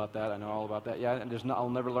know all about that, I know all about that. Yeah, and I'll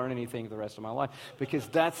never learn anything the rest of my life, because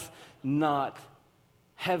that's not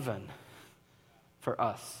heaven for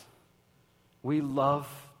us. We love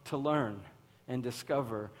to learn and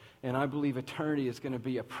discover, and I believe eternity is going to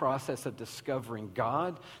be a process of discovering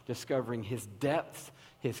God, discovering His depth,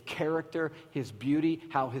 His character, His beauty,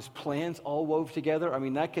 how His plans all wove together. I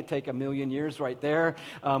mean, that could take 1,000,000 years right there,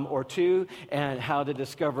 or two, and how to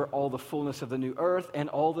discover all the fullness of the new earth and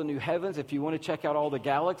all the new heavens. If you want to check out all the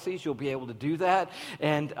galaxies, you'll be able to do that.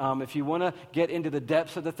 And if you want to get into the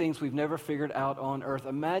depths of the things we've never figured out on earth,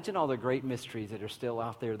 imagine all the great mysteries that are still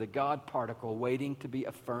out there, the God particle waiting to be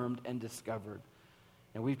affirmed and discovered.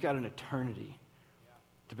 And we've got an eternity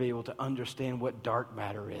to be able to understand what dark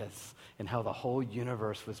matter is and how the whole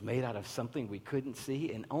universe was made out of something we couldn't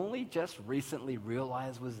see and only just recently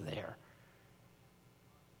realized was there.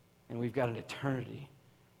 And we've got an eternity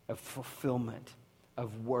of fulfillment,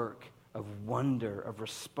 of work, of wonder, of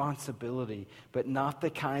responsibility, but not the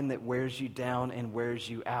kind that wears you down and wears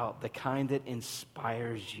you out, the kind that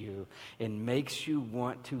inspires you and makes you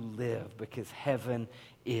want to live, because heaven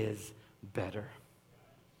is better.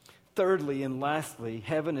 Thirdly and lastly,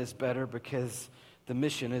 heaven is better because the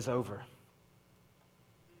mission is over.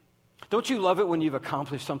 Don't you love it when you've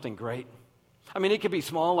accomplished something great? I mean, it could be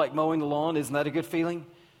small, like mowing the lawn. Isn't that a good feeling?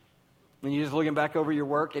 And you're just looking back over your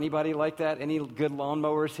work. Anybody like that? Any good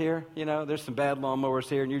lawnmowers here? You know, there's some bad lawnmowers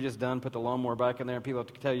here, and you're just done. Put the lawnmower back in there, and people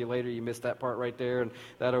have to tell you later you missed that part right there and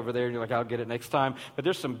that over there, and you're like, I'll get it next time. But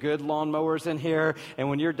there's some good lawnmowers in here, and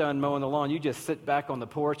when you're done mowing the lawn, you just sit back on the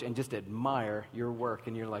porch and just admire your work,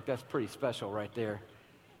 and you're like, that's pretty special right there.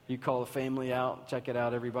 You call the family out, check it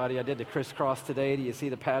out, everybody. I did the crisscross today. Do you see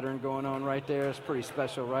the pattern going on right there? It's pretty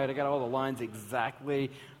special, right? I got all the lines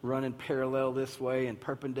exactly running parallel this way and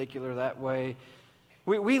perpendicular that way.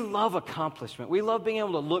 We love accomplishment. We love being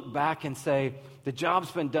able to look back and say, the job's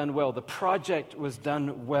been done well. The project was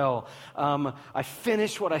done well. I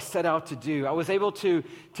finished what I set out to do. I was able to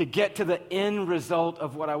get to the end result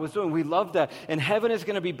of what I was doing. We love that. And heaven is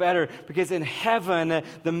going to be better because in heaven,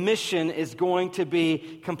 the mission is going to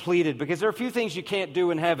be completed. Because there are a few things you can't do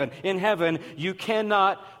in heaven. In heaven, you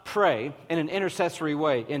cannot pray in an intercessory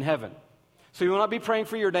way in heaven. So you will not be praying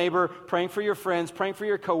for your neighbor, praying for your friends, praying for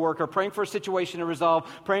your coworker, praying for a situation to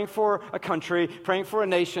resolve, praying for a country, praying for a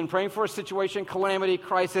nation, praying for a situation, calamity,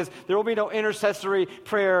 crisis. There will be no intercessory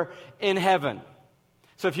prayer in heaven.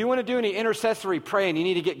 So if you want to do any intercessory praying, you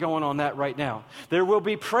need to get going on that right now. There will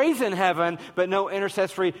be praise in heaven, but no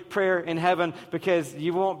intercessory prayer in heaven because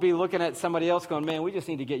you won't be looking at somebody else going, man, we just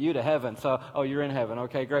need to get you to heaven. So, oh, you're in heaven.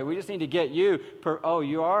 Okay, great. We just need to get you.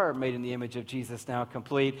 You are made in the image of Jesus now,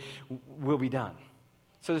 complete. We'll be done.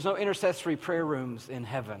 So there's no intercessory prayer rooms in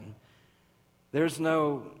heaven. There's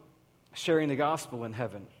no sharing the gospel in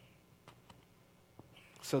heaven.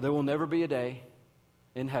 So there will never be a day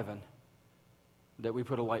in heaven that we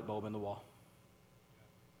put a light bulb in the wall.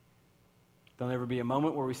 There'll never be a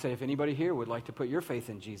moment where we say, if anybody here would like to put your faith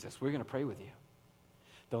in Jesus, we're going to pray with you.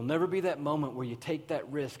 There'll never be that moment where you take that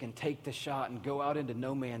risk and take the shot and go out into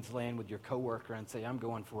no man's land with your coworker and say, I'm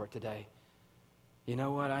going for it today. You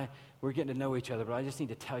know what? We're getting to know each other, but I just need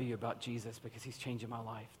to tell you about Jesus because he's changing my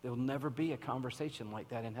life. There'll never be a conversation like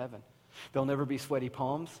that in heaven. There'll never be sweaty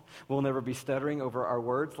palms. We'll never be stuttering over our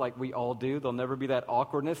words like we all do. There'll never be that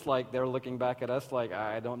awkwardness like they're looking back at us like,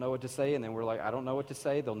 I don't know what to say, and then we're like, I don't know what to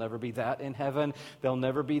say. There'll never be that in heaven. There'll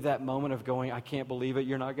never be that moment of going, I can't believe it.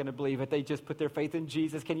 You're not going to believe it. They just put their faith in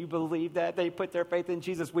Jesus. Can you believe that? They put their faith in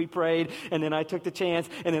Jesus. We prayed, and then I took the chance,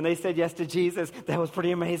 and then they said yes to Jesus. That was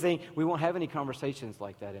pretty amazing. We won't have any conversations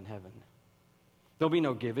like that in heaven. There'll be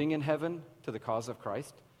no giving in heaven to the cause of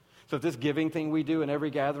Christ. So if this giving thing we do in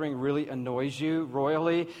every gathering really annoys you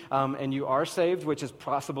royally, and you are saved, which is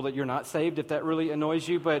possible that you're not saved if that really annoys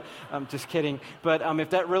you, but I'm just kidding. But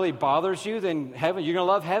if that really bothers you, then heaven, you're going to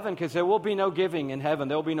love heaven because there will be no giving in heaven.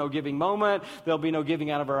 There will be no giving moment. There'll be no giving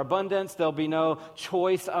out of our abundance. There'll be no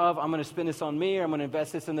choice of, I'm going to spend this on me, or I'm going to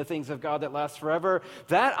invest this in the things of God that last forever.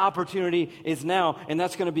 That opportunity is now, and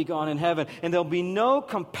that's going to be gone in heaven. And there'll be no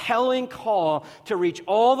compelling call to reach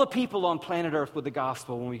all the people on planet Earth with the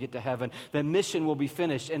gospel when we get to heaven. The mission will be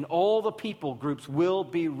finished and all the people groups will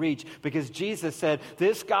be reached because Jesus said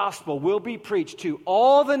this gospel will be preached to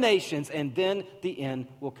all the nations and then the end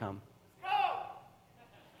will come.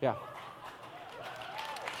 Yeah.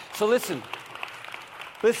 So listen,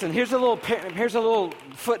 here's a little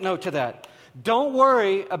footnote to that. Don't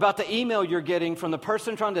worry about the email you're getting from the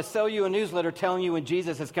person trying to sell you a newsletter telling you when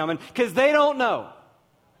Jesus is coming because they don't know.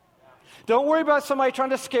 Don't worry about somebody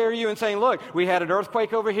trying to scare you and saying, look, we had an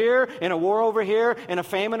earthquake over here, and a war over here, and a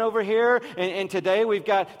famine over here, and today we've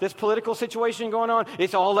got this political situation going on.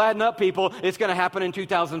 It's all adding up, people. It's going to happen in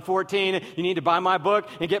 2014. You need to buy my book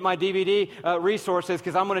and get my DVD resources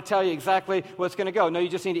because I'm going to tell you exactly what's going to go. No, you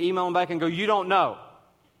just need to email them back and go, you don't know.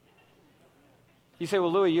 You say,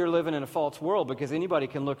 well, Louis, you're living in a false world because anybody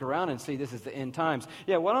can look around and see this is the end times.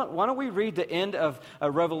 Yeah, why don't we read the end of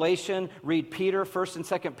Revelation, read Peter, 1st and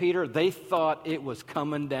 2nd Peter. They thought it was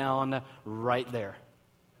coming down right there.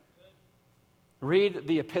 Read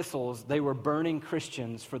the epistles. They were burning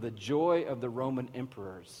Christians for the joy of the Roman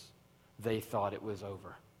emperors. They thought it was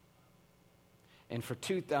over. And for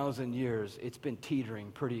 2,000 years, it's been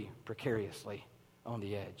teetering pretty precariously on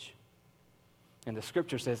the edge. And the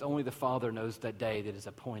scripture says only the Father knows that day that is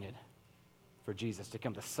appointed for Jesus to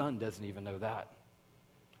come. The Son doesn't even know that.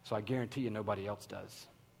 So I guarantee you nobody else does.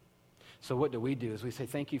 So what do? Is we say,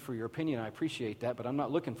 thank you for your opinion. I appreciate that, but I'm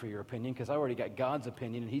not looking for your opinion because I already got God's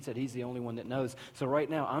opinion, and he said he's the only one that knows. So right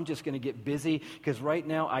now, I'm just going to get busy because right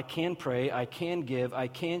now I can pray, I can give, I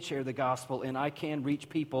can share the gospel, and I can reach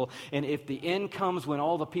people. And if the end comes when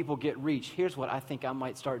all the people get reached, here's what I think I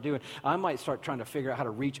might start doing. I might start trying to figure out how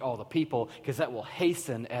to reach all the people because that will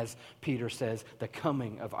hasten, as Peter says, the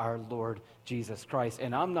coming of our Lord Jesus Christ.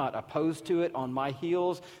 And I'm not opposed to it on my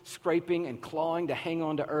heels, scraping and clawing to hang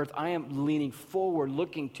on to earth. I am leaning forward,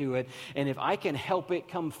 looking to it. And if I can help it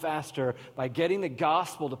come faster by getting the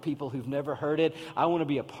gospel to people who've never heard it, I want to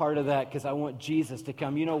be a part of that because I want Jesus to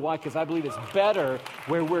come. You know why? Because I believe it's better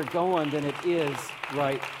where we're going than it is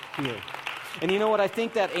right here. And you know what? I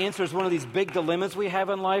think that answers one of these big dilemmas we have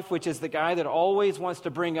in life, which is the guy that always wants to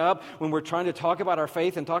bring up when we're trying to talk about our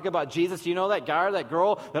faith and talk about Jesus. You know that guy or that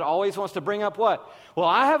girl that always wants to bring up what? Well,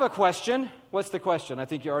 I have a question. What's the question? I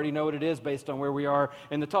think you already know what it is based on where we are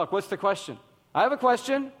in the talk. What's the question? I have a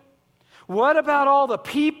question. What about all the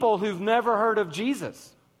people who've never heard of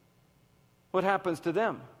Jesus? What happens to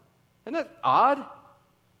them? Isn't that odd?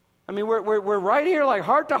 I mean, we're right here like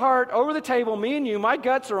heart to heart over the table. Me and you, my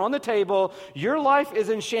guts are on the table. Your life is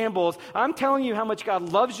in shambles. I'm telling you how much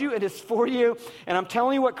God loves you and is for you. And I'm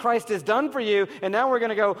telling you what Christ has done for you. And now we're going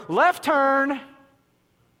to go left turn.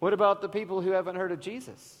 What about the people who haven't heard of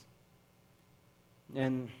Jesus?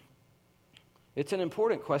 And it's an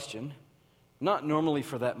important question. Not normally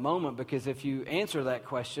for that moment, because if you answer that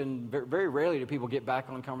question, very rarely do people get back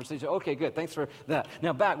on conversation. Okay, good, thanks for that.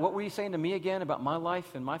 Now back, what were you saying to me again about my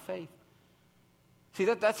life and my faith? See,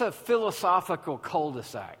 that's a philosophical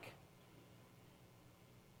cul-de-sac.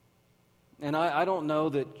 And I don't know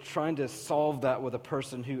that trying to solve that with a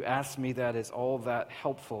person who asks me that is all that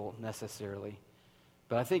helpful necessarily.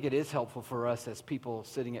 But I think it is helpful for us as people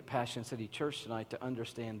sitting at Passion City Church tonight to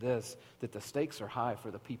understand this, that the stakes are high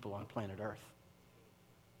for the people on planet Earth.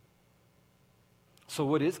 So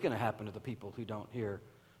what is going to happen to the people who don't hear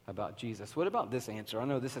about Jesus? What about this answer? I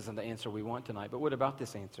know this isn't the answer we want tonight, but what about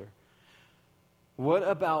this answer? What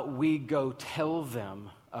about we go tell them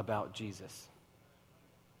about Jesus?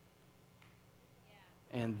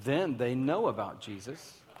 And then they know about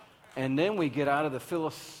Jesus. And then we get out of the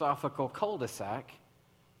philosophical cul-de-sac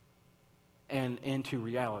and into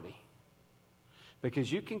reality. Because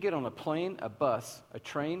you can get on a plane, a bus, a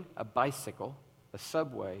train, a bicycle, a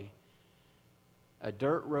subway, a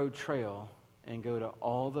dirt road trail, and go to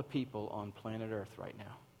all the people on planet Earth right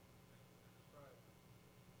now.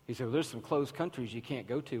 He said, well, there's some closed countries you can't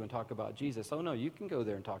go to and talk about Jesus. Oh, no, you can go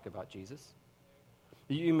there and talk about Jesus.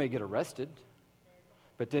 You may get arrested,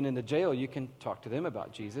 but then in the jail you can talk to them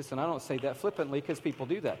about Jesus. And I don't say that flippantly because people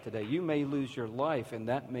do that today. You may lose your life, and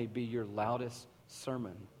that may be your loudest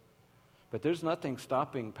sermon. But there's nothing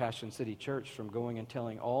stopping Passion City Church from going and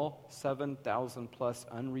telling all 7,000 plus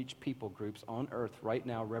unreached people groups on earth right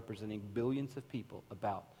now representing billions of people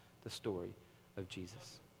about the story of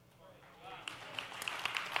Jesus.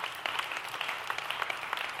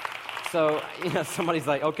 So, somebody's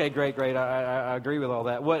like, okay, great, I agree with all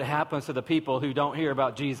that. What happens to the people who don't hear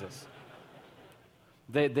about Jesus?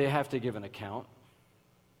 They have to give an account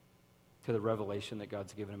to the revelation that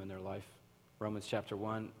God's given them in their life. Romans chapter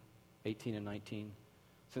 1, 18 and 19.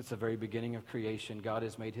 Since the very beginning of creation, God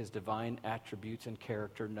has made his divine attributes and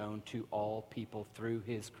character known to all people through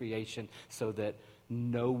his creation so that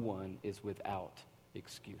no one is without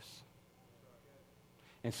excuse.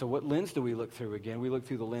 And so what lens do we look through again? We look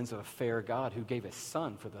through the lens of a fair God who gave his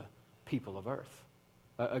son for the people of earth.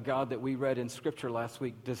 A God that we read in Scripture last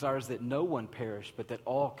week desires that no one perish, but that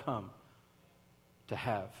all come to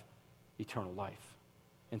have eternal life.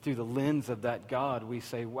 And through the lens of that God, we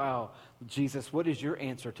say, wow, Jesus, what is your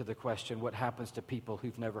answer to the question, what happens to people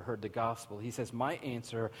who've never heard the gospel? He says, my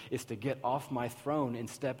answer is to get off my throne and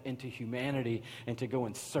step into humanity and to go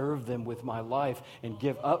and serve them with my life and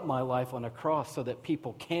give up my life on a cross so that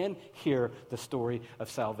people can hear the story of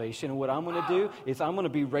salvation. And what I'm going to do is I'm going to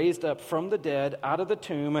be raised up from the dead, out of the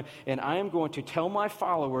tomb, and I am going to tell my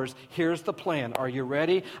followers, here's the plan. Are you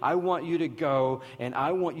ready? I want you to go and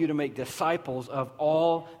I want you to make disciples of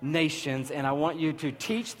all nations, and I want you to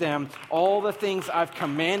teach them all the things I've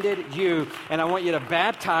commanded you, and I want you to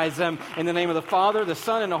baptize them in the name of the Father, the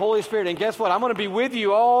Son, and the Holy Spirit. And guess what? I'm going to be with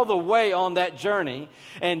you all the way on that journey.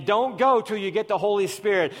 And don't go till you get the Holy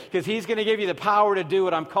Spirit, because he's going to give you the power to do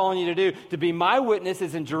what I'm calling you to do, to be my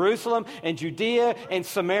witnesses in Jerusalem and Judea and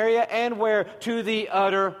Samaria and where? To the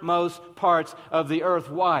uttermost parts of the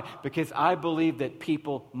earth. Why? Because I believe that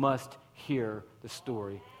people must hear the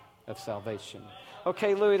story of salvation.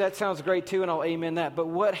 Okay, Louis, that sounds great too, and I'll amen that. But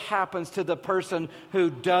what happens to the person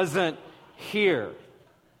who doesn't hear?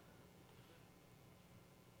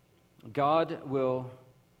 God will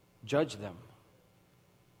judge them.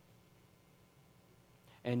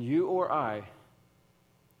 And you or I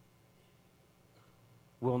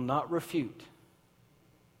will not refute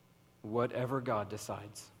whatever God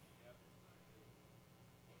decides.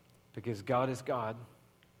 Because God is God,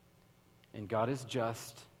 and God is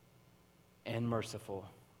just and merciful,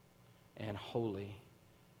 and holy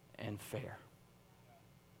and fair.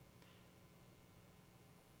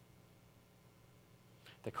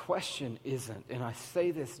 The question isn't, and I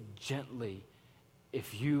say this gently,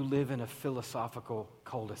 if you live in a philosophical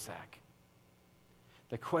cul-de-sac.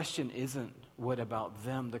 The question isn't, what about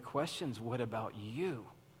them? The question's, what about you?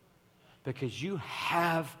 Because you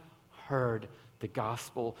have heard the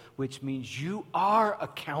gospel, which means you are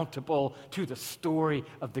accountable to the story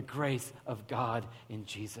of the grace of God in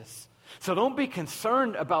Jesus. So don't be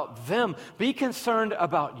concerned about them. Be concerned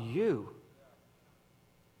about you.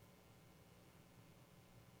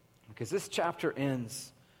 Because this chapter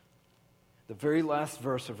ends, the very last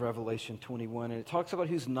verse of Revelation 21, and it talks about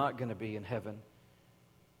who's not going to be in heaven.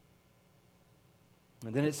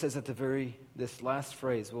 And then it says at this last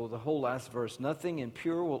phrase, well, the whole last verse, nothing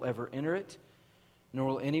impure will ever enter it, nor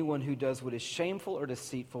will anyone who does what is shameful or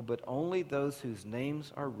deceitful, but only those whose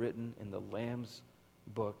names are written in the Lamb's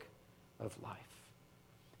book of life.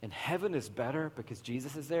 And heaven is better because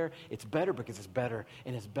Jesus is there. It's better because it's better.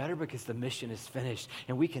 And it's better because the mission is finished.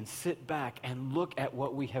 And we can sit back and look at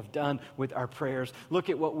what we have done with our prayers. Look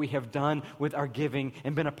at what we have done with our giving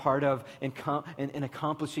and been a part of in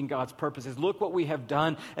accomplishing God's purposes. Look what we have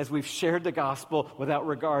done as we've shared the gospel without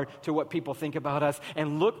regard to what people think about us.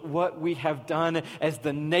 And look what we have done as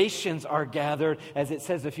the nations are gathered, as it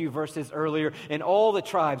says a few verses earlier, and all the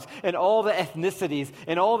tribes and all the ethnicities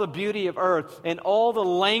and all the beauty of earth and all the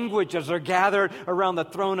languages are gathered around the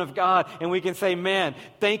throne of God. And we can say, man,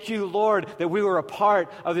 thank you, Lord, that we were a part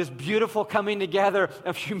of this beautiful coming together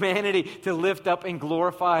of humanity to lift up and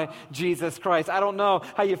glorify Jesus Christ. I don't know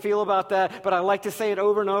how you feel about that, but I like to say it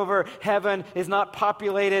over and over. Heaven is not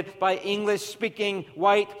populated by English-speaking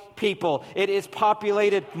white people. It is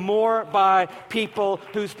populated more by people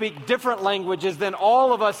who speak different languages than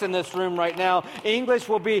all of us in this room right now. English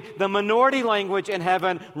will be the minority language in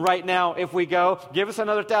heaven right now if we go. Give us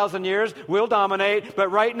another 1,000 years, we'll dominate.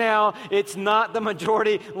 But right now, it's not the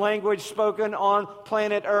majority language spoken on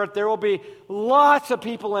planet Earth. There will be lots of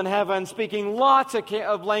people in heaven speaking lots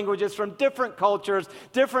of languages from different cultures,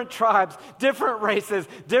 different tribes, different races,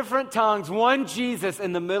 different tongues. One Jesus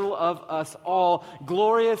in the middle of us all,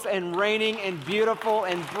 glorious and reigning and beautiful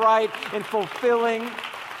and bright and fulfilling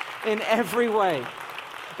in every way.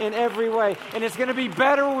 In every way. And it's going to be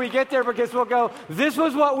better when we get there because we'll go, this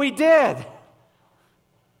was what we did.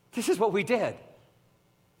 This is what we did.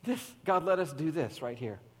 God let us do this right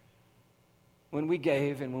here. When we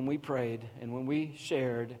gave and when we prayed and when we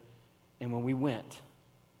shared and when we went,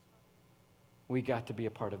 we got to be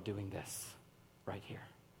a part of doing this right here.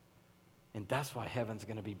 And that's why heaven's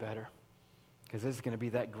going to be better. Because this is going to be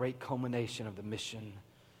that great culmination of the mission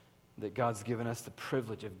that God's given us the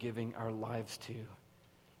privilege of giving our lives to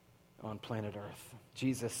on planet Earth.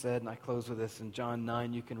 Jesus said, and I close with this in John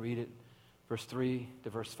 9, you can read it, verse 3 to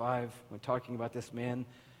verse 5, when talking about this man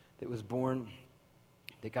that was born,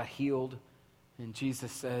 that got healed. And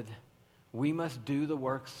Jesus said, we must do the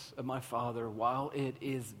works of my Father while it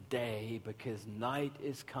is day, because night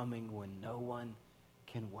is coming when no one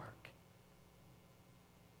can work.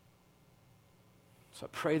 So I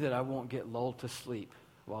pray that I won't get lulled to sleep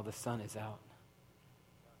while the sun is out.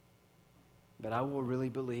 But I will really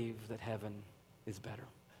believe that heaven is better.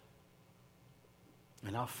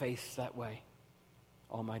 And I'll face that way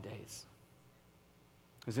all my days.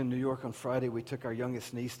 I was in New York on Friday. We took our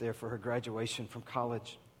youngest niece there for her graduation from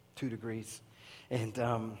college, 2 degrees, and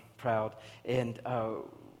proud. And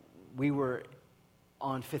we were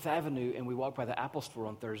on Fifth Avenue, and we walked by the Apple Store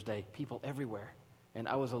on Thursday. People everywhere. And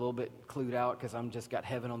I was a little bit clued out because I'm just got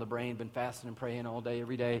heaven on the brain, been fasting and praying all day,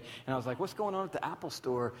 every day. And I was like, what's going on at the Apple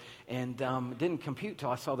Store? And it didn't compute till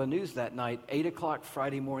I saw the news that night. 8 o'clock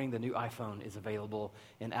Friday morning, the new iPhone is available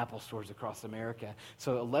in Apple stores across America.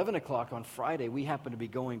 So 11 o'clock on Friday, we happened to be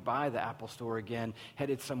going by the Apple Store again,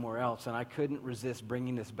 headed somewhere else. And I couldn't resist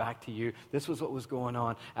bringing this back to you. This was what was going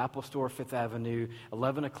on. Apple Store, Fifth Avenue,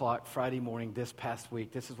 11 o'clock Friday morning this past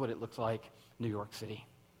week. This is what it looks like, New York City.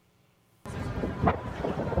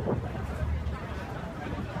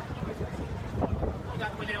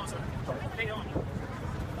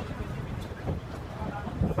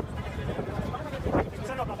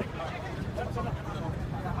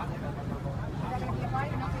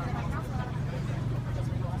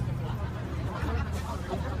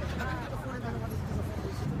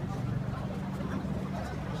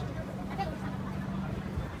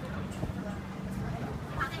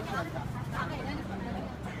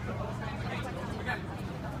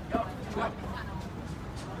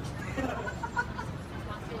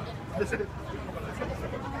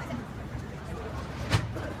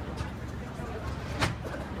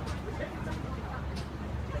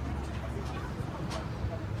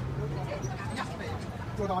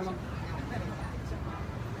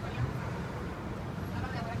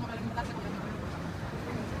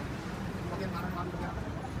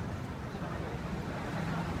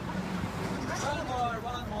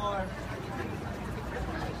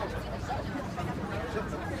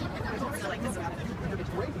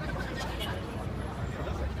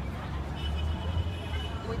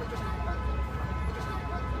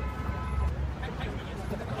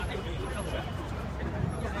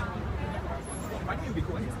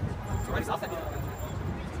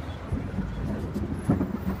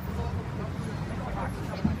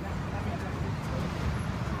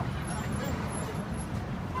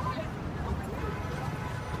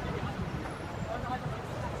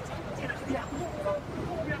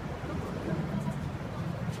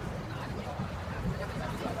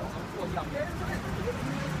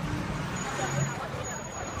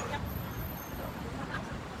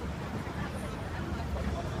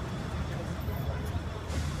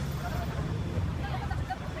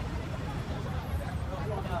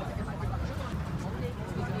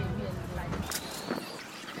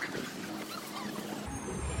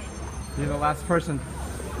 You're the last person.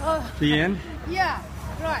 The end? Yeah,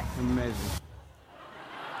 right. Amazing.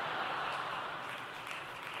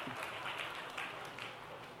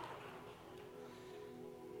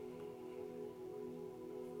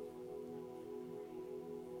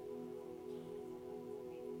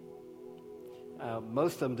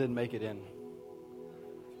 Most of them didn't make it in.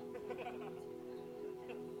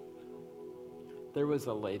 There was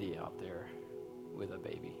a lady out there with a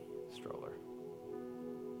baby stroller.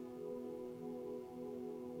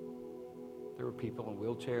 There were people in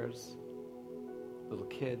wheelchairs, little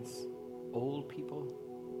kids, old people,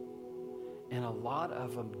 and a lot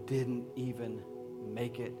of them didn't even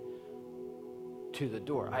make it to the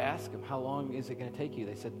door. I asked them, how long is it going to take you?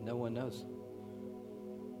 They said, no one knows.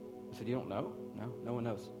 I said, you don't know? No one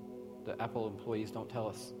knows. The Apple employees don't tell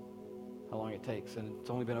us how long it takes, and it's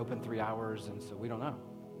only been open 3 hours, and so we don't know.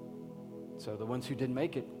 So the ones who didn't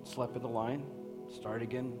make it slept in the line, started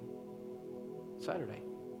again Saturday.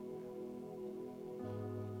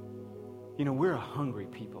 You know, we're a hungry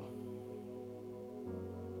people.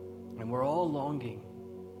 And we're all longing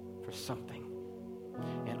for something.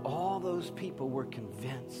 And all those people were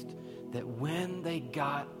convinced that when they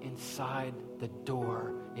got inside the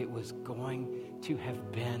door, it was going to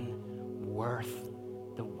have been worth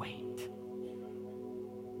the wait.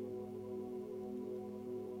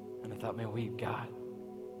 And I thought, man, we've got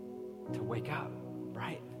to wake up,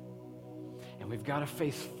 right? And we've got to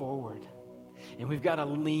face forward. And we've got to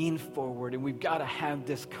lean forward, and we've got to have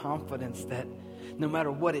this confidence that no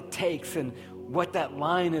matter what it takes and what that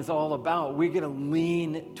line is all about, we're going to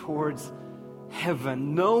lean towards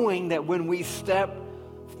heaven, knowing that when we step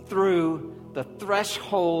through the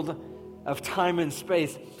threshold of time and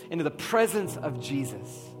space into the presence of Jesus,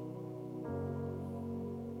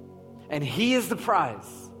 and He is the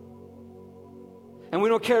prize, and we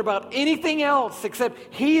don't care about anything else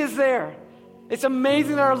except He is there. It's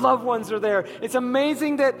amazing that our loved ones are there. It's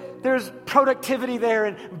amazing that there's productivity there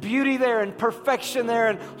and beauty there and perfection there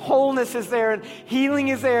and wholeness is there and healing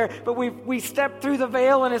is there. But we step through the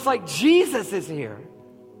veil and it's like Jesus is here.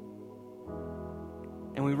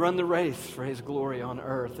 And we run the race for His glory on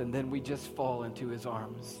earth, and then we just fall into His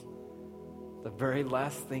arms. The very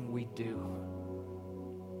last thing we do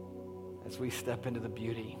as we step into the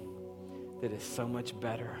beauty that is so much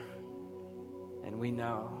better. And we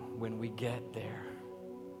know when we get there,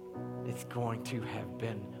 it's going to have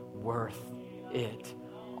been worth it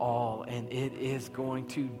all. And it is going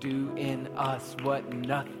to do in us what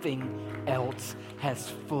nothing else has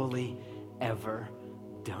fully ever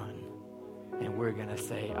done. And we're going to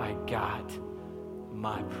say, I got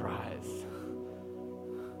my prize.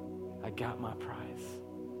 I got my prize.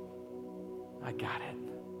 I got it.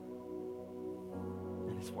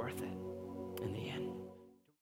 And it's worth it in the end.